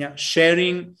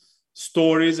 sharing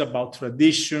stories about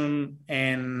tradition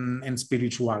and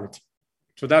spirituality.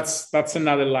 So that's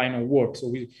another line of work. So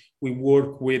we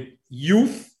work with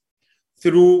youth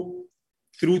through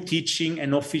teaching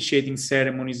and officiating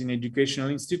ceremonies in educational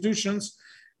institutions.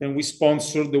 Then we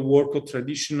sponsor the work of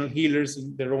traditional healers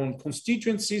in their own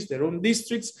constituencies, their own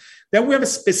districts. Then we have a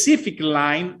specific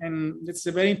line, and it's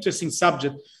a very interesting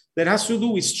subject that has to do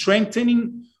with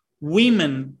strengthening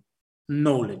women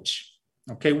knowledge.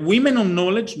 Okay, women of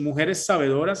knowledge, mujeres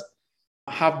sabedoras,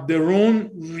 have their own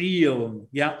realm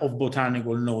of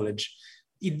botanical knowledge.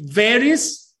 It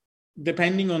varies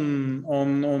depending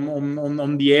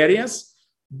on the areas,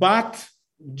 but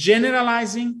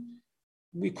generalizing,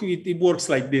 it works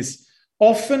like this.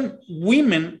 Often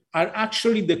women are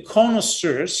actually the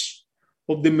connoisseurs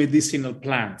of the medicinal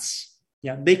plants.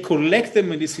 They collect the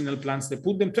medicinal plants, they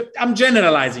put them, I'm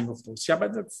generalizing, of course,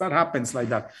 but that happens like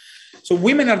that. So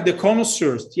women are the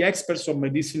connoisseurs, the experts of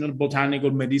medicinal,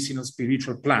 botanical, medicinal,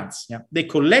 spiritual plants. They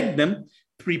collect them,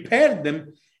 prepare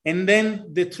them, and then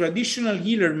the traditional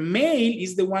healer male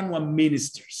is the one who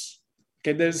administers.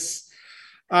 Okay, there's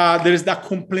that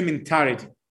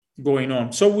complementarity going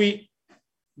on. So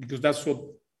because that's what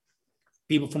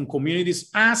people from communities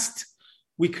asked,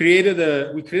 we created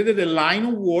a line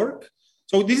of work.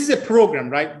 So this is a program,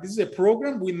 right? This is a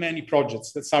program with many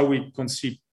projects. That's how we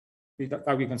conceive,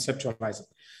 how we conceptualize it.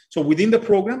 So within the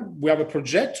program, we have a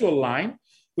projectual line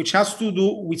which has to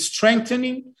do with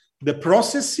strengthening the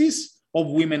processes of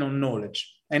women on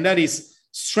knowledge. And that is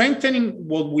strengthening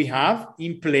what we have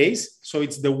in place. So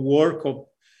it's the work of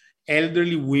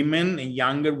elderly women and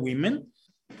younger women.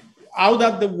 How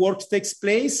that the work takes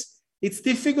place, it's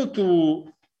difficult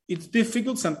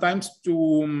sometimes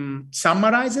to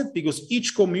summarize it because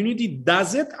each community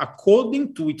does it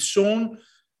according to its own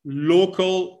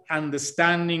local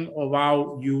understanding of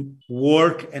how you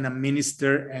work and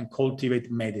administer and cultivate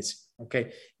medicine.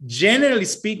 Okay. Generally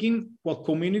speaking, what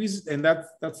communities, and that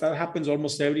happens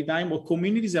almost every time, what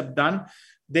communities have done,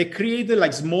 they created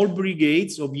like small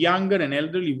brigades of younger and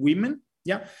elderly women.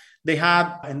 They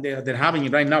had, and they're having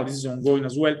it right now. This is ongoing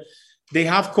as well. They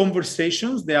have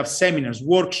conversations, they have seminars,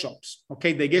 workshops.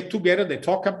 Okay, they get together, they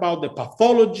talk about the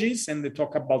pathologies and they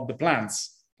talk about the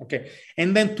plants. Okay,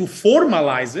 and then to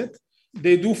formalize it,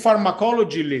 they do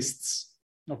pharmacology lists.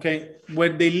 Okay,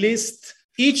 where they list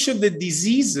each of the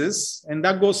diseases, and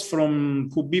that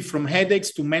could be from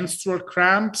headaches to menstrual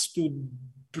cramps to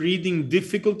breathing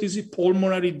difficulties,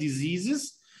 pulmonary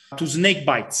diseases, to snake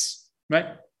bites.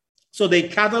 Right. So they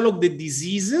catalog the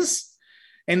diseases.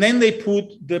 And then they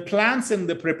put the plants and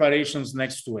the preparations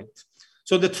next to it.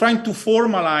 So they're trying to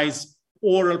formalize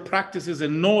oral practices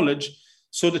and knowledge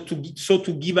so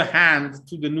to give a hand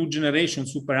to the new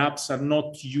generations who perhaps are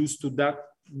not used to that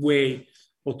way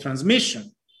of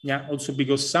transmission. Also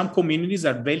because some communities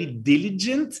are very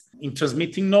diligent in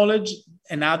transmitting knowledge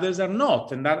and others are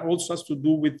not. And that also has to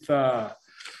do with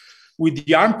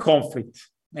the armed conflict.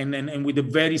 And with a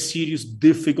very serious,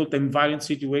 difficult and violent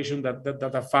situation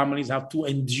that our families have to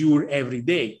endure every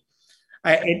day.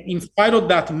 And in spite of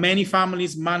that, many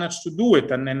families manage to do it.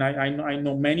 And I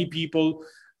know many people,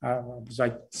 because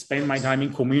I spend my time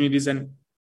in communities, and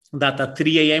that at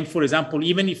 3 a.m., for example,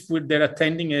 even if they're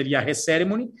attending a Yahe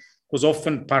ceremony, because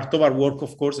often part of our work,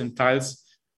 of course, entails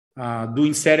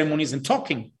doing ceremonies and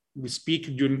talking. We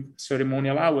speak during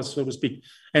ceremonial hours, so to speak.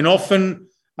 And often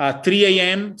 3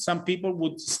 a.m., some people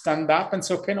would stand up and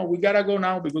say, okay, no, we got to go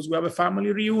now because we have a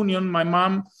family reunion. My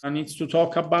mom needs to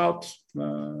talk about,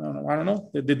 I don't know,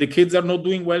 the kids are not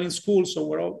doing well in school. So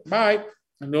we're all, bye,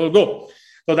 and they all go.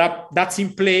 So that's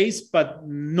in place, but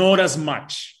not as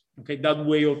much. Okay, that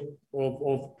way of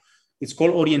it's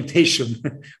called orientation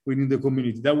within the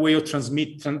community, that way of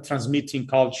transmitting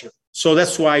culture. So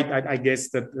that's why I guess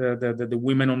that the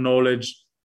Women of Knowledge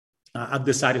have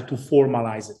decided to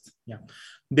formalize it. Yeah.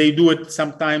 They do it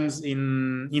sometimes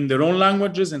in their own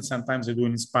languages and sometimes they do it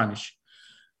in Spanish.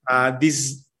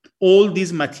 All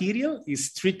this material is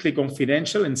strictly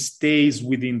confidential and stays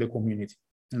within the community.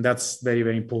 And that's very,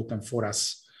 very important for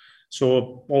us.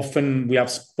 So often we have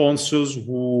sponsors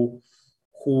who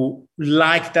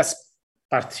like that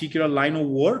particular line of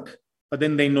work, but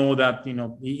then they know that,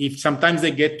 if sometimes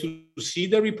they get to see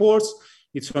the reports,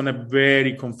 it's on a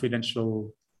very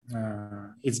confidential,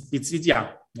 it's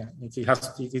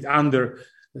under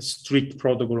a strict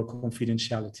protocol of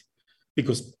confidentiality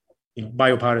because,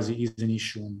 biopiracy is an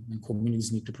issue and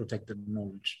communities need to protect their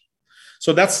knowledge.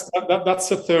 So that's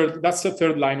the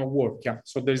third line of work. Yeah.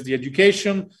 So there's the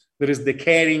education, there is the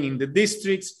caring in the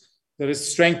districts, there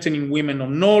is strengthening women of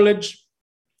knowledge,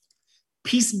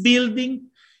 peace building.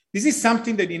 This is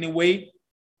something that in a way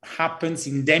happens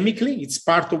endemically. It's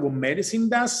part of what medicine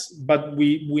does, but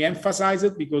we emphasize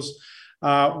it because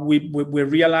we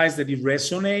realize that it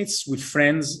resonates with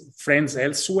friends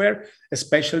elsewhere,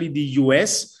 especially the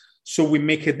US. So we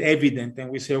make it evident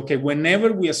and we say, okay,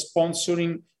 whenever we are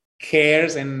sponsoring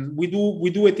cares, and we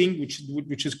do a thing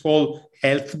which is called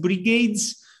health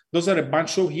brigades. Those are a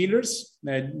bunch of healers,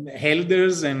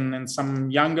 elders, and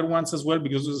some younger ones as well,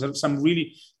 because those are some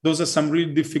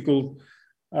really difficult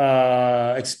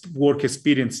work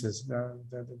experiences.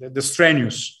 The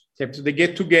strenuous. They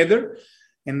get together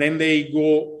and then they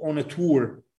go on a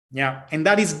tour. Yeah, and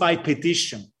that is by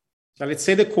petition. So let's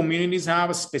say the communities have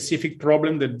a specific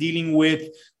problem they're dealing with,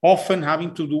 often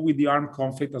having to do with the armed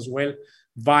conflict as well,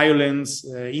 violence,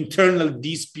 internal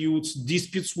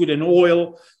disputes with an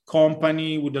oil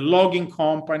company, with a logging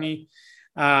company.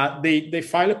 They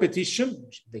file a petition.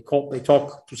 They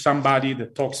talk to somebody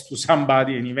that talks to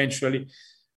somebody, and eventually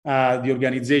the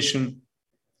organization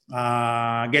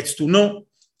gets to know.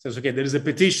 Says, okay, there is a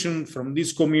petition from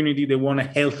this community. They want a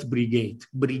health brigade,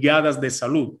 Brigadas de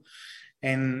Salud.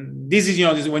 And this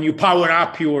is, when you power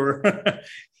up your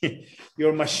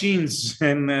your machines,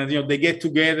 and they get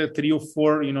together 3 or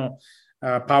 4,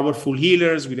 powerful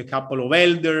healers with a couple of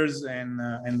elders,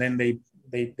 and then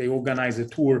they organize a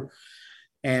tour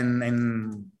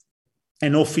and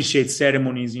officiate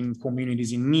ceremonies in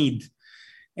communities in need,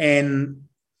 and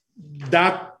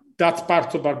that's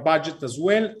part of our budget as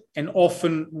well. And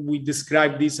often we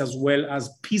describe this as well as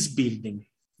peace building.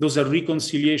 Those are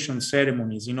reconciliation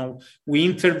ceremonies. We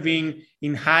intervene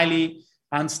in highly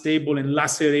unstable and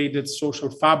lacerated social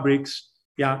fabrics,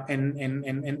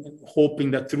 and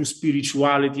hoping that through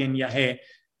spirituality and Yahé,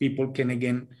 people can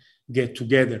again get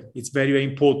together. It's very, very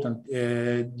important.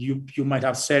 You might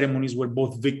have ceremonies where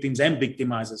both victims and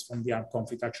victimizers from the armed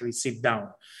conflict actually sit down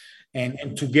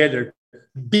and together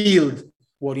build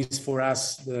what is for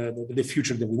us the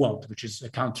future that we want, which is a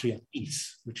country at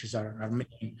peace, which is our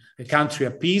main, a country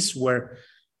at peace where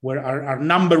our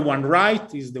number one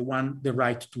right is the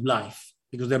right to life.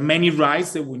 Because there are many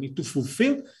rights that we need to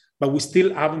fulfill, but we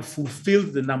still haven't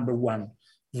fulfilled the number one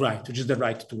right, which is the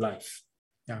right to life.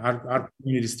 Our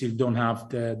communities still don't have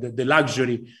the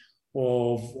luxury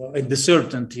of and the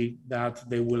certainty that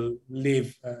they will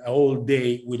live a whole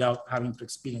day without having to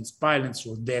experience violence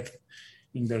or death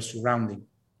in their surrounding.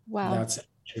 Wow. That's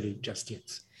actually just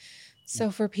it. So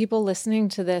for people listening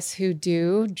to this who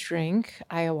do drink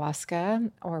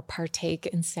ayahuasca or partake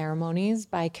in ceremonies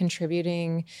by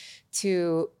contributing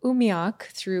to Umiak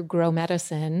through Grow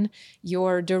Medicine,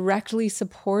 you're directly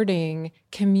supporting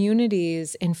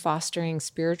communities in fostering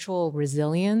spiritual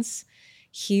resilience,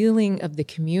 healing of the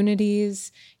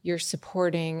communities. You're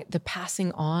supporting the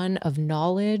passing on of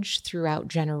knowledge throughout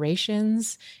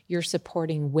generations. You're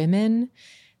supporting women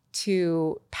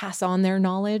to pass on their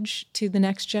knowledge to the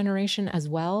next generation as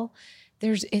well.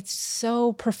 It's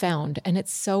so profound and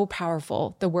it's so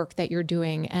powerful, the work that you're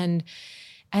doing. And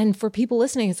for people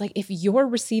listening, it's like, if you're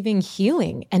receiving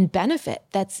healing and benefit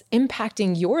that's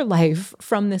impacting your life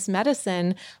from this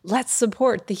medicine, let's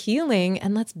support the healing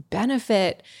and let's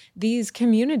benefit these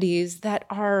communities that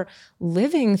are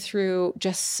living through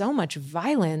just so much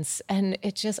violence. And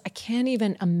I can't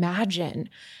even imagine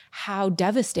how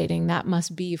devastating that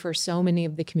must be for so many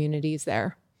of the communities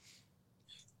there.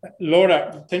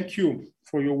 Laura, thank you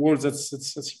for your words.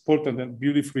 That's important and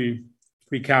beautifully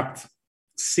recapped.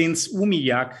 since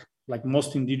UMIAC, like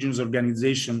most indigenous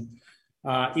organizations,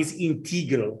 is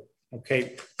integral,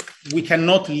 okay? We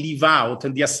cannot leave out,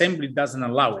 and the assembly doesn't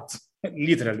allow it,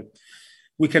 literally.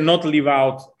 We cannot leave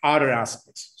out other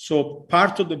aspects. So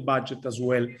part of the budget as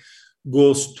well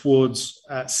goes towards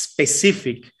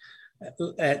specific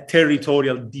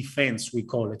territorial defense, we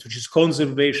call it, which is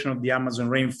conservation of the Amazon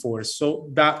rainforest. So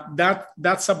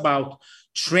that's about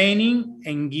training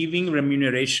and giving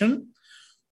remuneration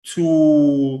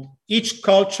to each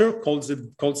culture, calls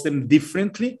them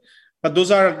differently, but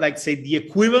those are, like, say, the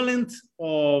equivalent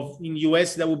of, in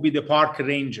US, that would be the park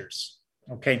rangers.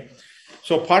 Okay,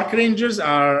 so park rangers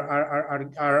are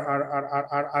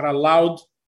allowed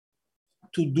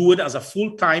to do it as a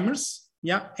full-timers,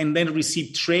 yeah, and then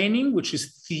receive training, which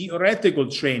is theoretical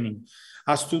training,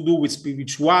 has to do with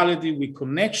spirituality, with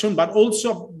connection, but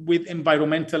also with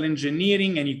environmental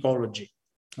engineering and ecology.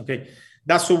 Okay,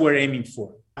 that's what we're aiming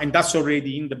for. And that's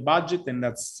already in the budget, and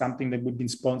that's something that we've been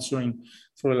sponsoring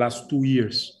for the last 2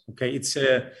 years. Okay,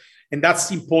 and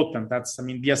that's important.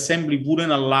 The assembly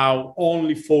wouldn't allow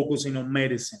only focusing on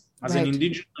medicine. As an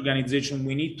indigenous organization,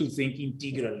 we need to think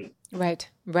integrally. Right.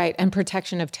 And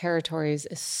protection of territories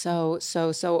is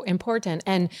so important.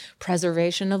 And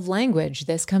preservation of language.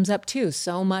 This comes up too.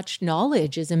 So much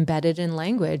knowledge is embedded in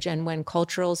language. And when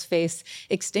cultures face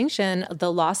extinction,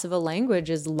 the loss of a language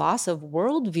is loss of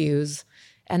worldviews.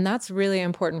 And that's really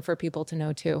important for people to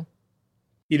know too.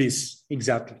 It is,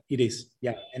 exactly. It is,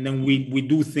 yeah. And then we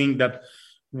do think that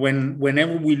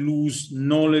whenever we lose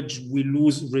knowledge, we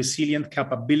lose resilient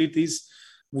capabilities,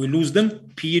 we lose them,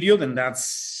 period. And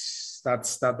that's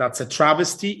a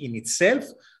travesty in itself.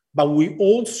 But we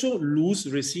also lose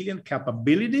resilient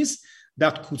capabilities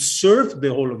that could serve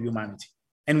the whole of humanity.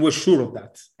 And we're sure of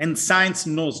that. And science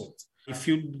knows it. If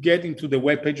you get into the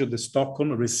webpage of the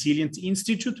Stockholm Resilience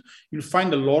Institute, you'll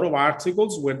find a lot of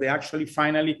articles where they actually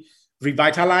finally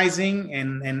revitalizing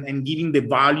and giving the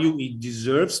value it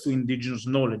deserves to indigenous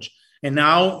knowledge. And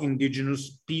now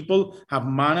indigenous people have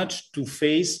managed to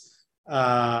face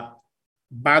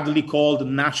badly called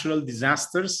natural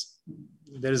disasters.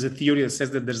 There's a theory that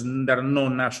says that there are no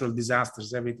natural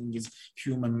disasters. Everything is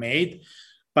human-made.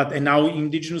 And now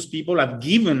indigenous people have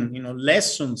given,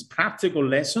 lessons, practical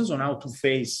lessons on how to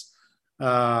face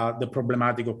the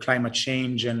problematic of climate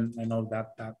change and all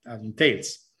that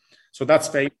entails. So that's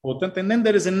very important. And then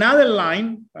there is another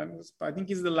line, I think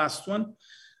is the last one,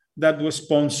 that we're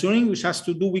sponsoring, which has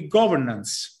to do with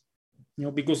governance.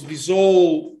 Because this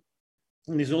whole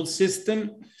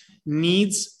system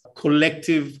needs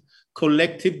collective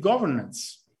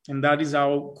governance. And that is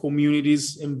how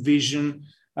communities envision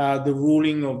the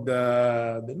ruling of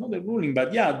the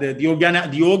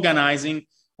organizing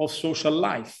of social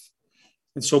life.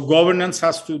 And so governance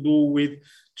has to do with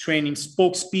training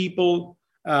spokespeople,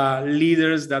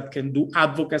 leaders that can do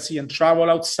advocacy and travel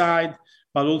outside,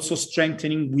 but also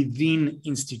strengthening within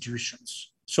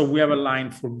institutions. So we have a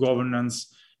line for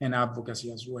governance and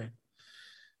advocacy as well.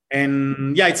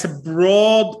 And it's a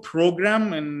broad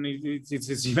program, and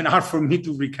it's even hard for me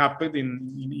to recap it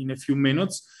in a few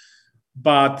minutes.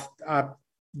 But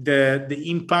the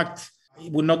impact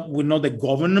we're not the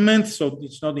government, so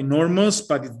it's not enormous,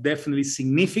 but it's definitely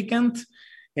significant.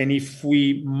 And if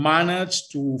we manage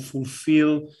to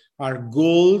fulfill our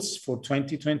goals for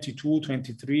 2022,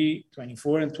 23,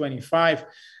 24, and 25,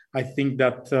 I think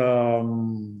that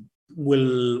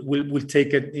we'll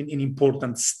take an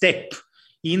important step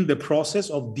in the process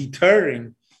of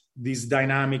deterring this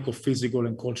dynamic of physical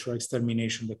and cultural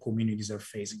extermination that communities are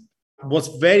facing. What's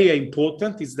very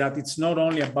important is that it's not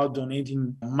only about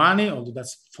donating money, although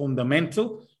that's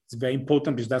fundamental. It's very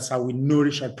important because that's how we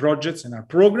nourish our projects and our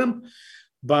program.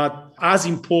 But as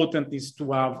important is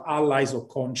to have allies of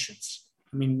conscience.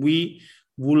 We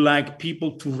would like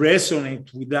people to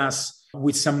resonate with us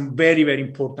with some very, very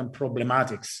important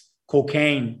problematics.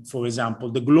 Cocaine, for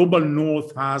example. The global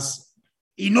north has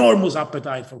enormous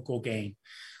appetite for cocaine.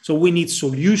 So we need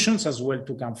solutions as well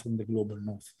to come from the global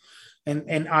north.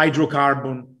 And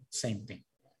hydrocarbon, same thing.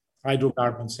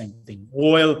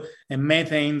 Oil and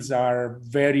methanes are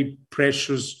very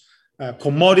precious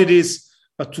commodities.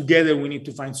 But together we need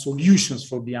to find solutions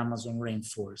for the Amazon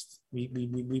rainforest.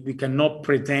 We cannot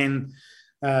pretend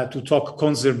to talk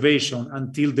conservation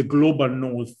until the global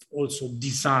north also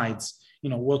decides,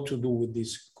 what to do with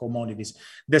these commodities.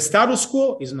 The status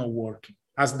quo is not working.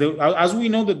 As we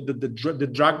know, the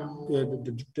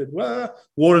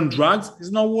war on drugs is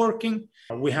not working.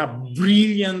 We have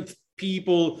brilliant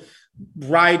people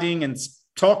writing and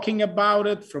talking about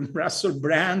it, from Russell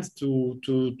Brand to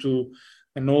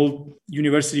an old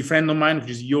university friend of mine, which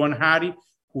is Johan Hari,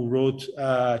 who wrote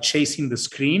Chasing the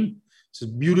Screen. It's a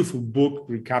beautiful book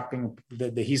recapping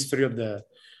the history of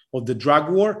the drug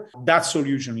war. That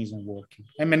solution isn't working.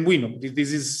 I mean, we know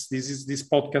this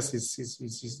podcast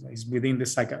is within the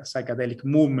psychedelic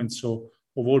movement. So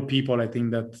of all people, I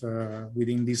think that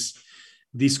within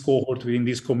this cohort, within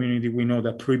this community, we know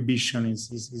that prohibition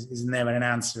is never an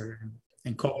answer,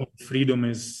 and cognitive freedom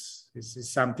is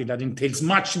something that entails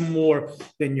much more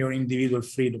than your individual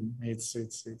freedom. It's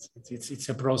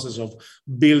a process of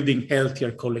building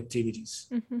healthier collectivities.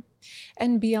 Mm-hmm.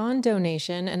 And beyond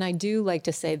donation, and I do like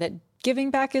to say that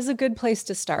giving back is a good place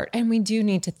to start, and we do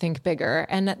need to think bigger.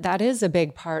 And that is a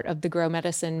big part of the Grow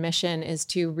Medicine mission, is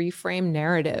to reframe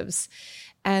narratives.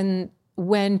 And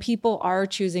when people are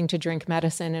choosing to drink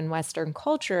medicine in Western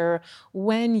culture,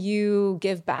 when you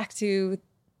give back to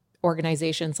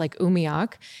organizations like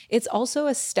Umiak, it's also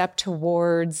a step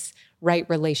towards right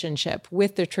relationship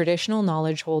with the traditional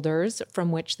knowledge holders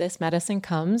from which this medicine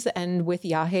comes. And with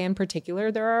Yahe in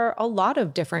particular, there are a lot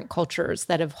of different cultures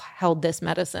that have held this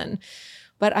medicine.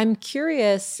 But I'm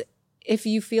curious if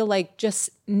you feel like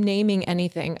just naming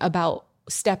anything about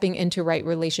stepping into right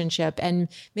relationship, and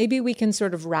maybe we can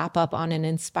sort of wrap up on an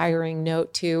inspiring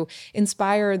note to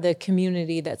inspire the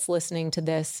community that's listening to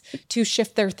this to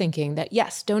shift their thinking that,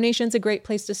 yes, donation's a great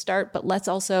place to start, but let's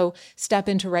also step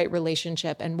into right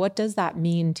relationship. And what does that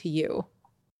mean to you?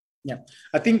 Yeah,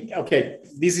 I think, okay,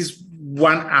 this is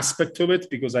one aspect of it,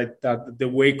 because the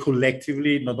way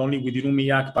collectively, not only within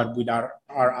Umiak, but with our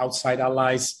outside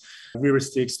allies,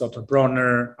 Riverstix, Dr.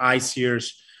 Bronner,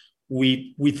 ICEERS,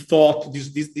 we thought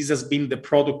this has been the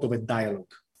product of a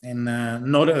dialogue, and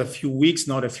not a few weeks,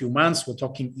 not a few months. We're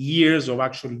talking years of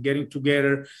actually getting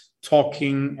together,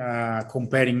 talking,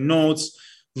 comparing notes,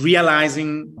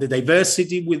 realizing the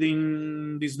diversity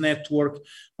within this network,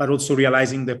 but also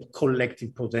realizing the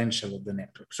collective potential of the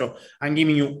network. So I'm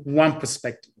giving you one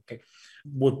perspective, okay,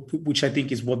 which I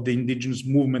think is what the indigenous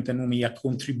movement and Umiak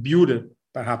contributed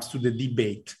perhaps to the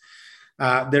debate.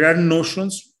 There are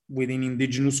notions within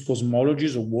indigenous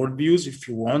cosmologies or worldviews, if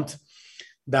you want,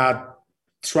 that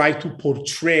try to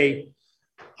portray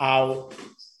how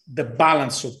the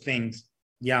balance of things,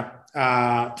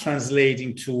 translate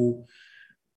into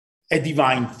a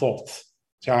divine thought.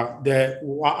 So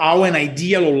how an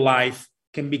ideal of life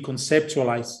can be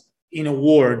conceptualized in a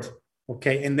word,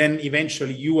 okay, and then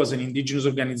eventually you as an indigenous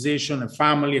organization, a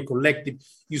family, a collective,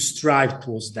 you strive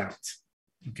towards that,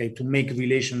 okay, to make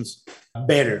relations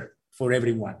better for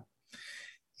everyone.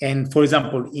 And for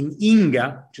example, in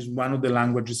Inga, which is one of the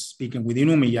languages spoken within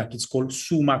Umiak, it's called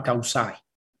Suma Kausai.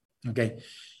 Okay.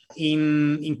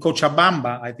 In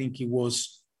Cochabamba, I think it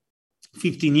was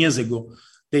 15 years ago,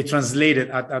 they translated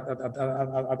at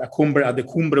the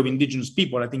Cumbre of indigenous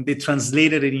people, I think they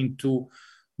translated it into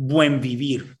Buen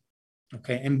Vivir.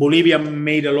 Okay. And Bolivia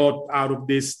made a lot out of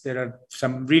this. There are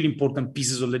some really important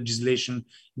pieces of legislation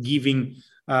giving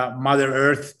Mother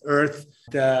Earth,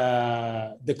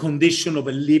 the condition of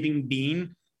a living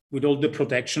being with all the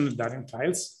protection that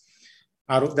entails.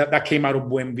 That came out of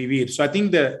Buen Vivir. So I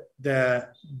think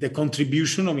the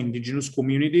contribution of indigenous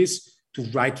communities to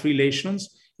right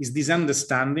relations is this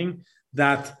understanding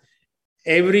that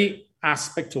every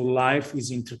aspect of life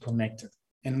is interconnected.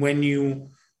 And when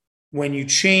you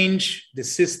change the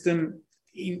system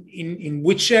in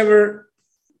whichever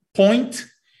point,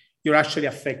 you're actually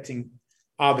affecting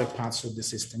other parts of the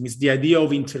system. It's the idea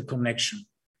of interconnection.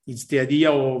 It's the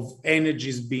idea of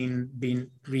energies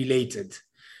being related.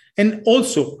 And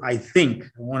also, I think, I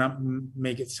want to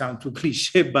make it sound too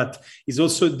cliche, but it's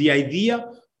also the idea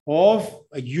of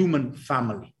a human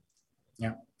family.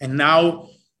 Yeah. And now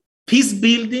peace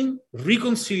building,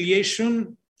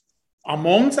 reconciliation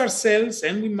amongst ourselves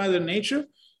and with Mother Nature,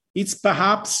 it's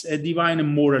perhaps a divine and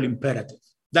moral imperative.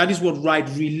 That is what right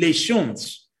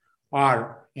relations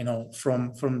are,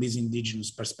 from this indigenous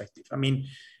perspective. I mean,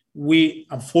 we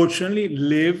unfortunately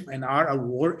live and are at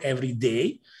war every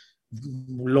day.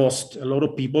 We lost a lot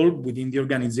of people within the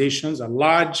organizations at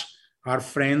large. Our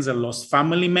friends have lost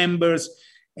family members.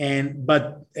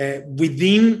 But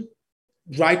within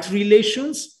right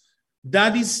relations,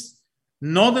 that is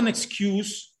not an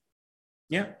excuse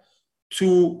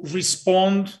to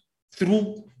respond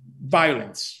through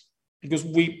violence, because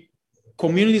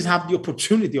communities have the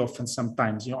opportunity often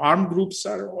sometimes. Armed groups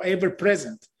are ever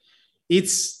present.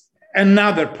 It's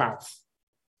another path,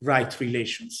 right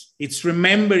relations. It's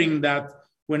remembering that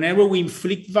whenever we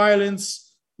inflict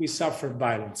violence, we suffer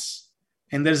violence.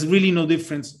 And there's really no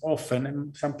difference often.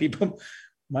 And some people,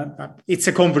 it's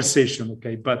a conversation,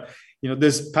 okay? But,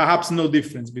 there's perhaps no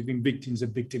difference between victims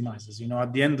and victimizers.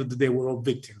 At the end of the day, we're all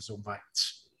victims of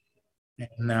violence.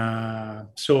 And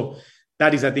so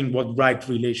that is, I think, what right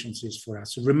relations is for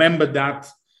us. So remember that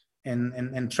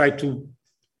and try to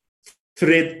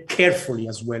tread carefully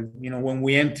as well. When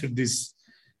we enter this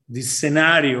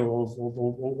scenario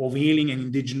of healing in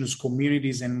indigenous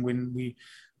communities, and when we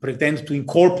pretend to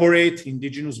incorporate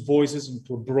indigenous voices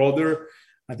into a broader,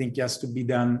 I think it has to be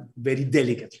done very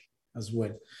delicately as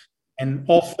well. And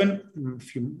often,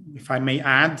 if I may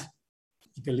add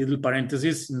a little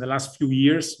parenthesis, in the last few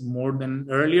years, more than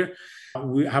earlier,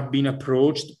 we have been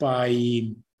approached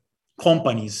by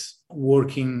companies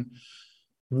working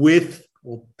with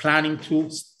or planning to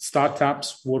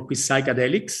startups work with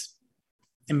psychedelics.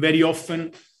 And very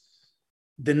often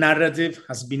the narrative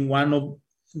has been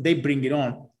they bring it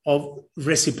on, of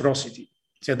reciprocity.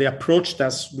 So they approached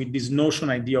us with this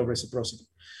idea of reciprocity.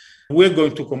 We're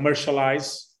going to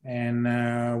commercialize and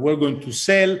we're going to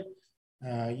sell.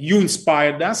 You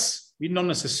inspired us. We're not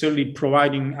necessarily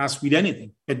providing us with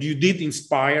anything, but you did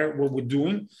inspire what we're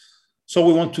doing. So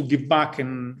we want to give back,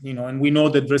 and we know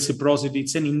that reciprocity,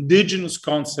 it's an indigenous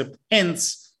concept.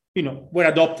 Hence, we're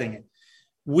adopting it.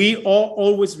 We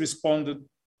always responded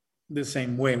the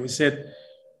same way. We said,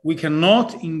 we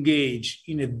cannot engage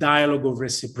in a dialogue of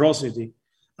reciprocity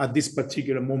at this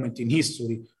particular moment in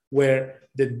history, where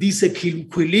the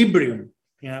disequilibrium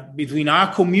between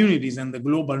our communities and the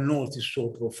global north is so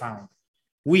profound.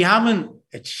 We haven't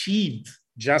achieved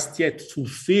just yet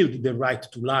fulfilled the right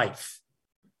to life.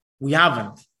 We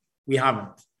haven't.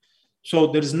 So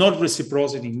there's not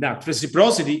reciprocity in that.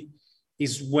 Reciprocity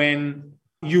is when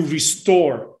you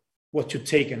restore what you've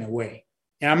taken away.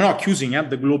 And I'm not accusing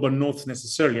the global north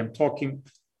necessarily. I'm talking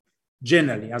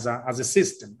generally as a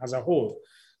system, as a whole.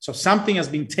 So something has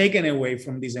been taken away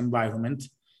from this environment.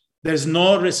 There's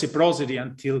no reciprocity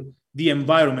until the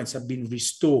environments have been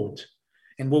restored.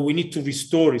 And what we need to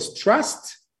restore is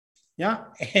trust,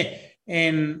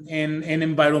 and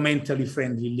environmentally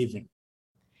friendly living.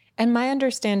 And my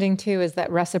understanding too is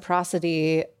that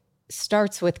reciprocity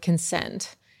starts with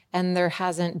consent, and there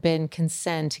hasn't been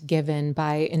consent given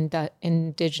by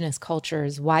indigenous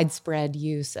cultures' widespread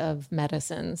use of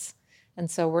medicines. And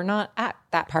so we're not at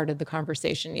that part of the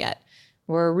conversation yet.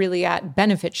 We're really at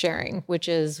benefit sharing, which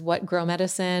is what Grow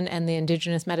Medicine and the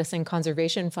Indigenous Medicine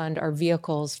Conservation Fund are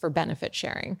vehicles for benefit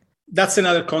sharing. That's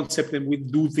another concept that we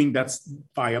do think that's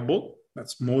viable.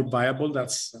 That's more viable.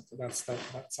 That's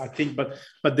I think, but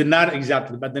the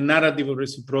narrative of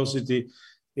reciprocity,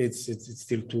 it's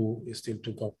still too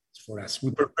complex for us.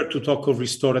 We prefer to talk of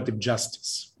restorative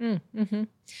justice. Mm-hmm.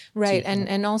 Right,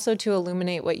 and also to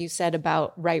illuminate what you said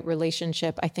about right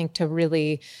relationship, I think to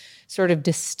really sort of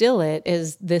distill it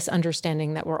is this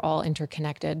understanding that we're all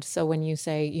interconnected. So when you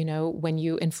say, when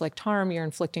you inflict harm, you're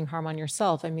inflicting harm on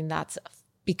yourself. I mean, that's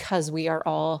because we are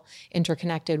all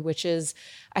interconnected, which is,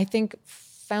 I think,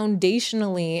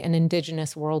 foundationally an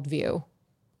indigenous worldview,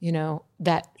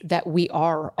 that we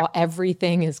are,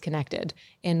 everything is connected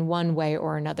in one way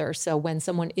or another. So when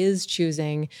someone is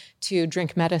choosing to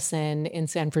drink medicine in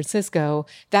San Francisco,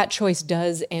 that choice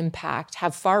does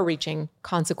have far-reaching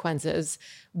consequences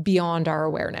beyond our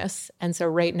awareness. And so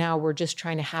right now we're just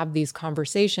trying to have these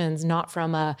conversations, not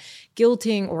from a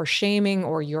guilting or shaming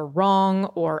or you're wrong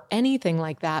or anything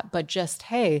like that, but just,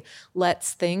 hey,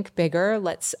 let's think bigger.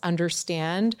 Let's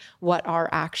understand what our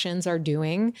actions are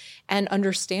doing and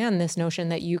understand this notion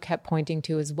that you kept pointing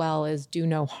to as well as do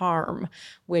no harm,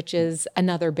 which is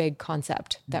another big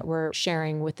concept that we're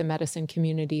sharing with the medicine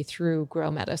community through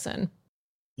Grow Medicine.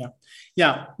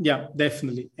 Yeah,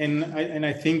 definitely. And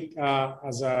I think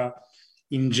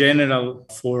in general,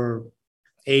 for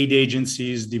aid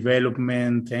agencies,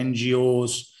 development,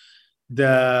 NGOs,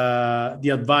 the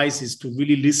advice is to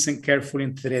really listen carefully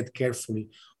and tread carefully.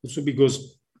 Also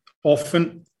because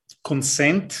often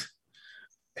consent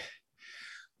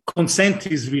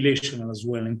is relational as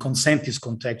well, and consent is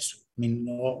contextual. I mean,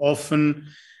 often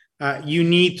you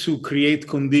need to create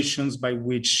conditions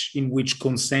in which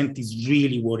consent is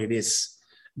really what it is.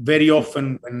 Very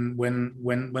often,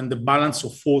 when the balance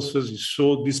of forces is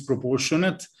so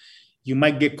disproportionate, you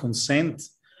might get consent.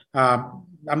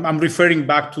 I'm referring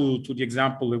back to the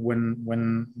example of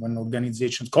when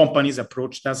organizations, companies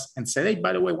approached us and said, "Hey,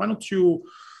 by the way, why don't you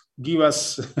give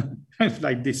us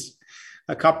like this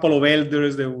a couple of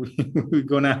elders that we're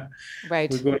gonna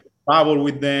travel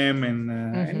with them,"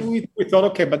 and we thought,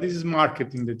 okay, but this is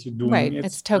marketing that you're doing. Right,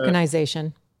 it's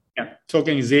tokenization.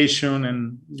 Tokenization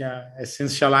and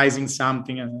essentializing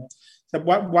something. And so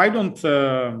why don't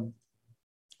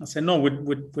I said, no,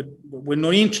 we're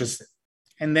not interested.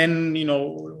 And then,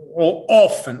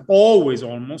 often, always,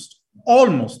 almost,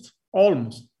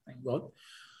 thank God,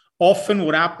 often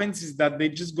what happens is that they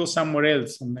just go somewhere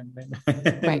else, and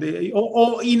Right.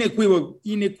 or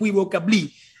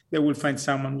inequivocably, they will find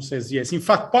someone who says yes. In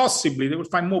fact, possibly they will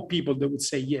find more people that would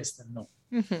say yes than no.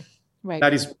 Mm-hmm. Right.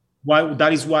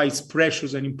 That is why it's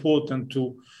precious and important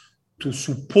to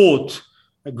support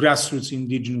a grassroots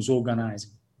indigenous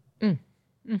organizing.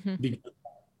 Mm-hmm.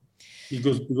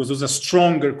 Because those are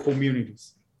stronger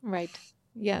communities. Right.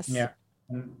 Yes.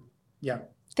 Yeah.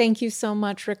 Thank you so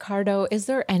much, Ricardo. Is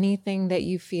there anything that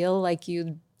you feel like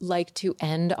you'd like to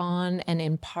end on and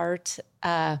impart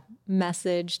a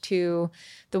message to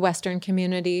the Western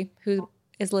community who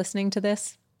is listening to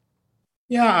this?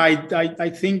 Yeah, I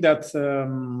think that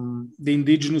the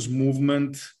indigenous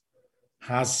movement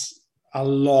has a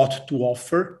lot to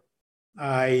offer.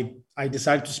 I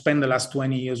decided to spend the last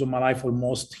 20 years of my life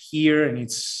almost here, and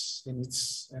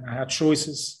I had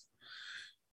choices,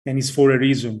 and it's for a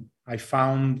reason. I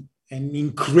found an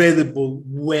incredible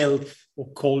wealth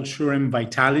of culture and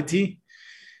vitality.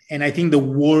 And I think the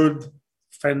word,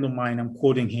 friend of mine, I'm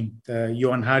quoting him,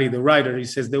 Johan Hari, the writer, he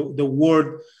says the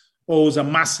word owes a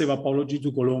massive apology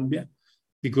to Colombia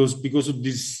because of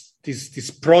this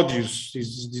produce,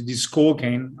 this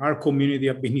cocaine, our community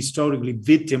have been historically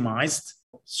victimized.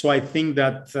 So I think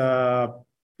that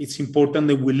it's important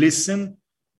that we listen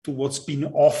to what's been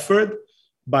offered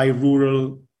by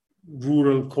rural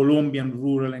Colombian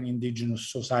rural and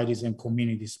indigenous societies and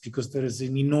communities, because there is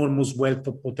an enormous wealth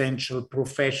of potential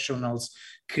professionals,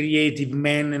 creative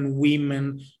men and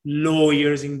women,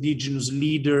 lawyers, indigenous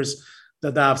leaders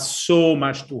that have so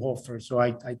much to offer. So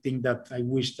I think that I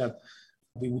wish that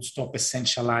we would stop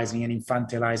essentializing and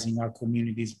infantilizing our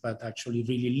communities, but actually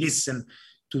really listen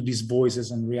to these voices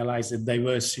and realize that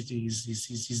diversity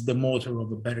is the motor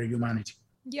of a better humanity.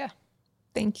 Yeah.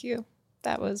 Thank you.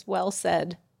 That was well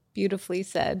said. Beautifully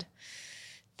said.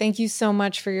 Thank you so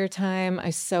much for your time. I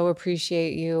so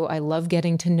appreciate you. I love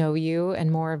getting to know you and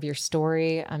more of your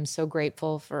story. I'm so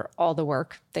grateful for all the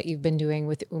work that you've been doing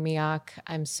with Umiak.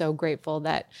 I'm so grateful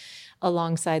that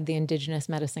alongside the Indigenous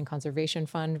Medicine Conservation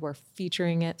Fund, we're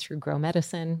featuring it through Grow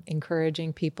Medicine,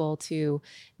 encouraging people to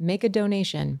make a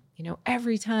donation. You know,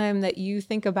 every time that you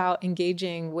think about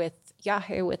engaging with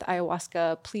Yahe, with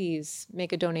ayahuasca, please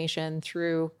make a donation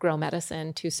through Grow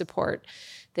Medicine to support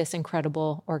this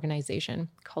incredible organization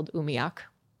called Umiak.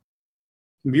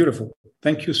 Beautiful.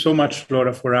 Thank you so much,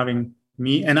 Laura, for having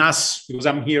me and us, because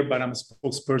I'm here, but I'm a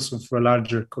spokesperson for a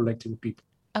larger collective of people.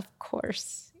 Of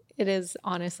course. It is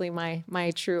honestly my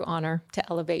true honor to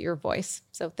elevate your voice.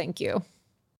 So thank you.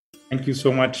 Thank you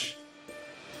so much.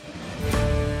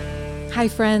 Hi,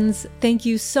 friends. Thank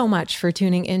you so much for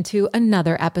tuning into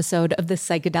another episode of the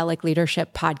Psychedelic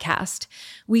Leadership Podcast.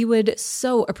 We would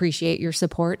so appreciate your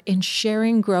support in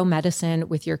sharing Grow Medicine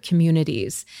with your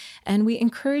communities. And we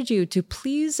encourage you to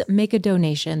please make a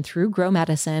donation through Grow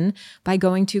Medicine by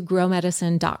going to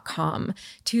growmedicine.com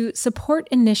to support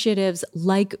initiatives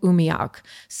like Umiak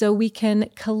so we can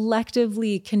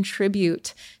collectively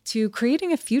contribute to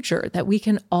creating a future that we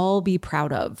can all be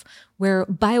proud of, where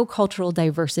biocultural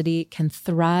diversity can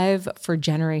thrive for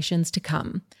generations to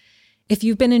come. If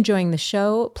you've been enjoying the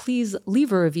show, please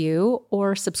leave a review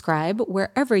or subscribe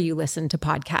wherever you listen to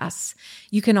podcasts.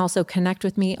 You can also connect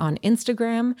with me on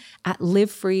Instagram at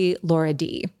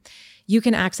LiveFreeLauraD. You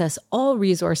can access all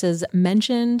resources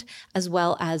mentioned, as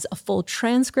well as a full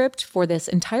transcript for this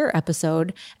entire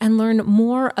episode, and learn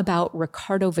more about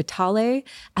Ricardo Vitale,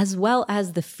 as well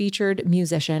as the featured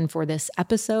musician for this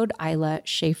episode, Isla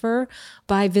Schaefer,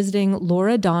 by visiting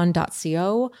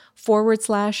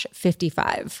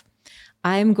lauradon.co/55.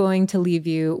 I'm going to leave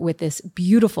you with this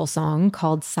beautiful song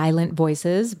called Silent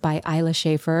Voices by Isla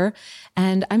Schaefer.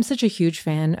 And I'm such a huge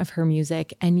fan of her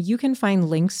music. And you can find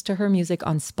links to her music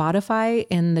on Spotify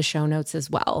in the show notes as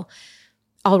well.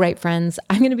 All right, friends,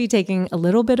 I'm going to be taking a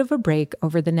little bit of a break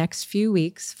over the next few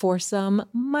weeks for some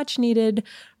much needed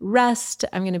rest.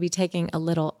 I'm going to be taking a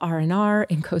little R&R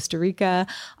in Costa Rica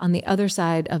on the other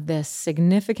side of this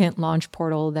significant launch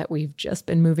portal that we've just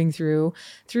been moving through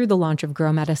the launch of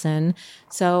Grow Medicine.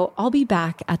 So I'll be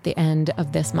back at the end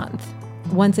of this month.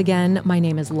 Once again, my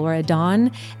name is Laura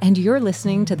Dawn, and you're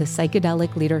listening to the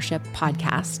Psychedelic Leadership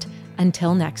Podcast.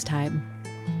 Until next time.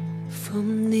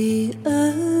 From the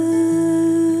earth,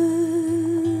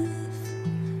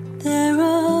 there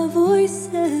are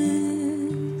voices.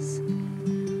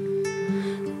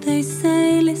 They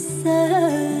say,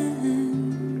 listen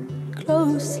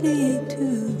closely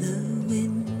to the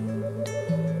wind.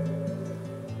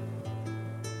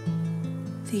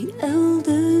 The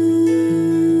elders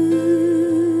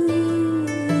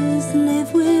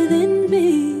live within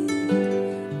me.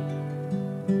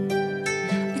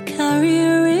 I carry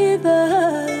a river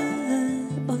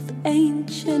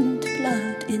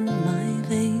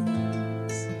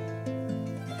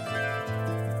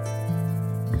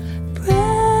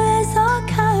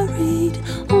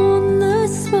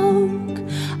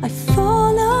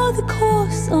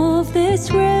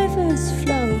rivers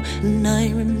flow. And I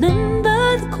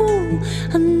remember the call,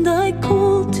 and I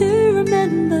call to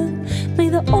remember. May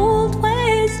the old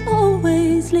ways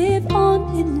always live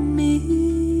on in me,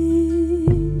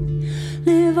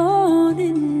 live on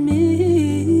in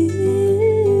me,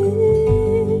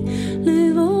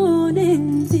 live on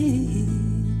in me.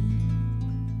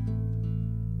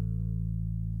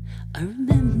 I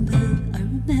remember, I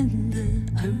remember,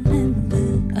 I remember,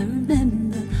 I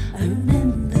remember, I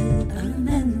remember, I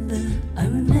remember, I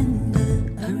remember,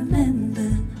 I remember,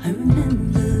 I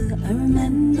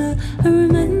remember, I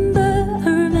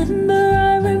remember,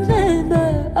 I remember,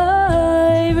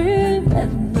 I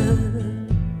remember,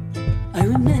 I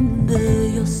remember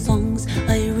your songs,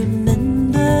 I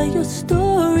remember your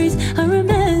stories, I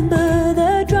remember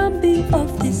the drumbeat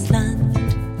of this land.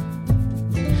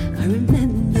 I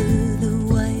remember the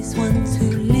wise ones who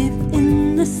live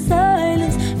in the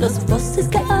silence, los voces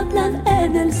que hablan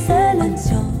en el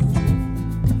silencio.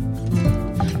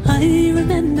 I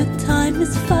remember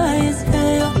timeless fires,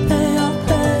 hey, oh, hey, oh,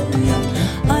 hey, oh.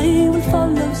 I will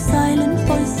follow silent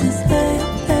voices, hey,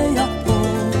 oh, hey, oh,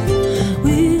 oh.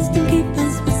 Wisdom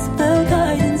keepers whisper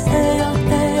guidance, hey, oh,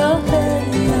 hey, oh,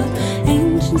 hey, oh.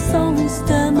 Ancient songs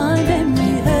stir my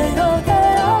memory, hey, oh,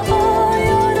 hey, oh, oh.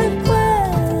 Yo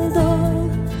recuerdo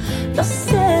los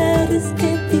seres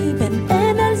que viven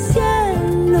en el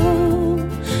cielo,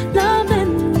 la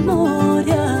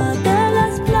memoria de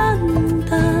las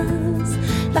plantas,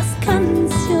 las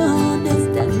canciones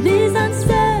de mis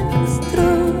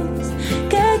ancestros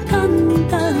que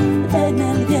cantan en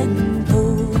el viento.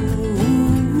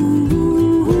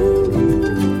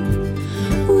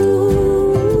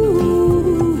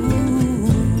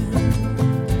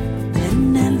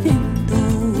 En el viento.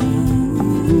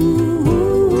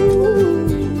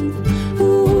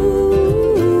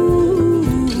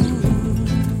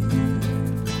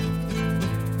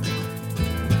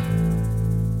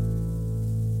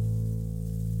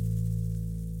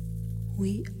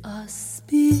 We are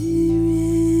spirit,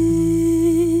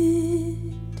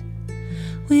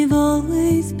 we've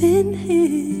always been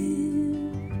here,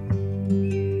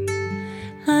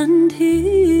 and here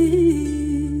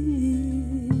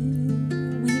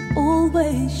we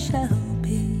always shall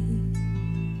be.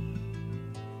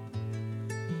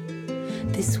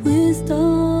 This wisdom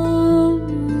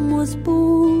was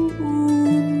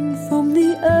born from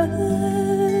the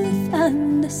earth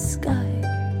and the sky.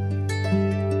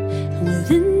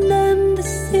 Within them the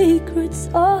secrets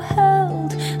are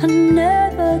held and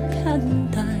never can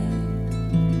die.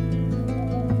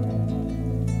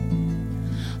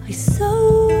 I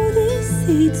sow these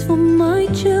seeds for my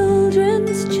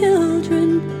children's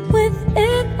children.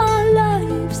 Within our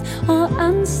lives our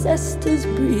ancestors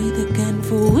breathe again.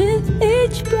 For with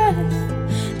each breath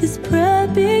this prayer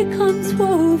becomes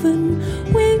woven.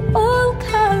 We all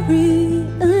carry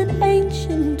an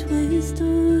ancient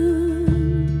wisdom,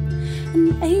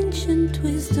 an ancient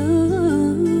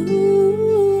wisdom,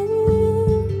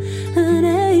 an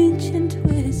ancient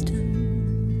wisdom.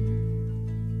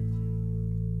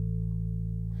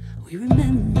 We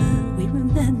remember, we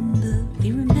remember,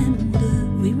 we remember,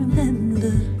 we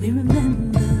remember, we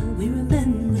remember, we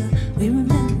remember, we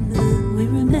remember, we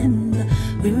remember,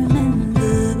 we remember,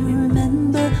 we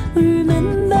remember, we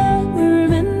remember, we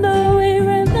remember, we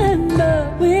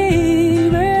remember, we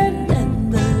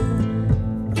remember.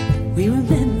 We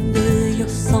remember your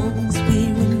songs,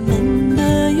 we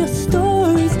remember your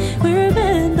stories, we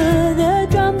remember the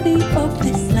drumbeat of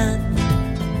this land.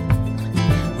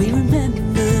 We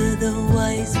remember the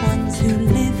wise ones who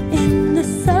live in the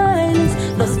silence,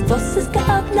 los voces que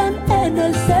hablan en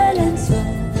el silencio,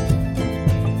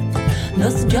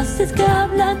 los dioses que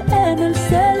hablan en el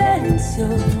silencio.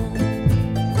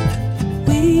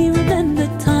 We remember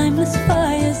timeless fire.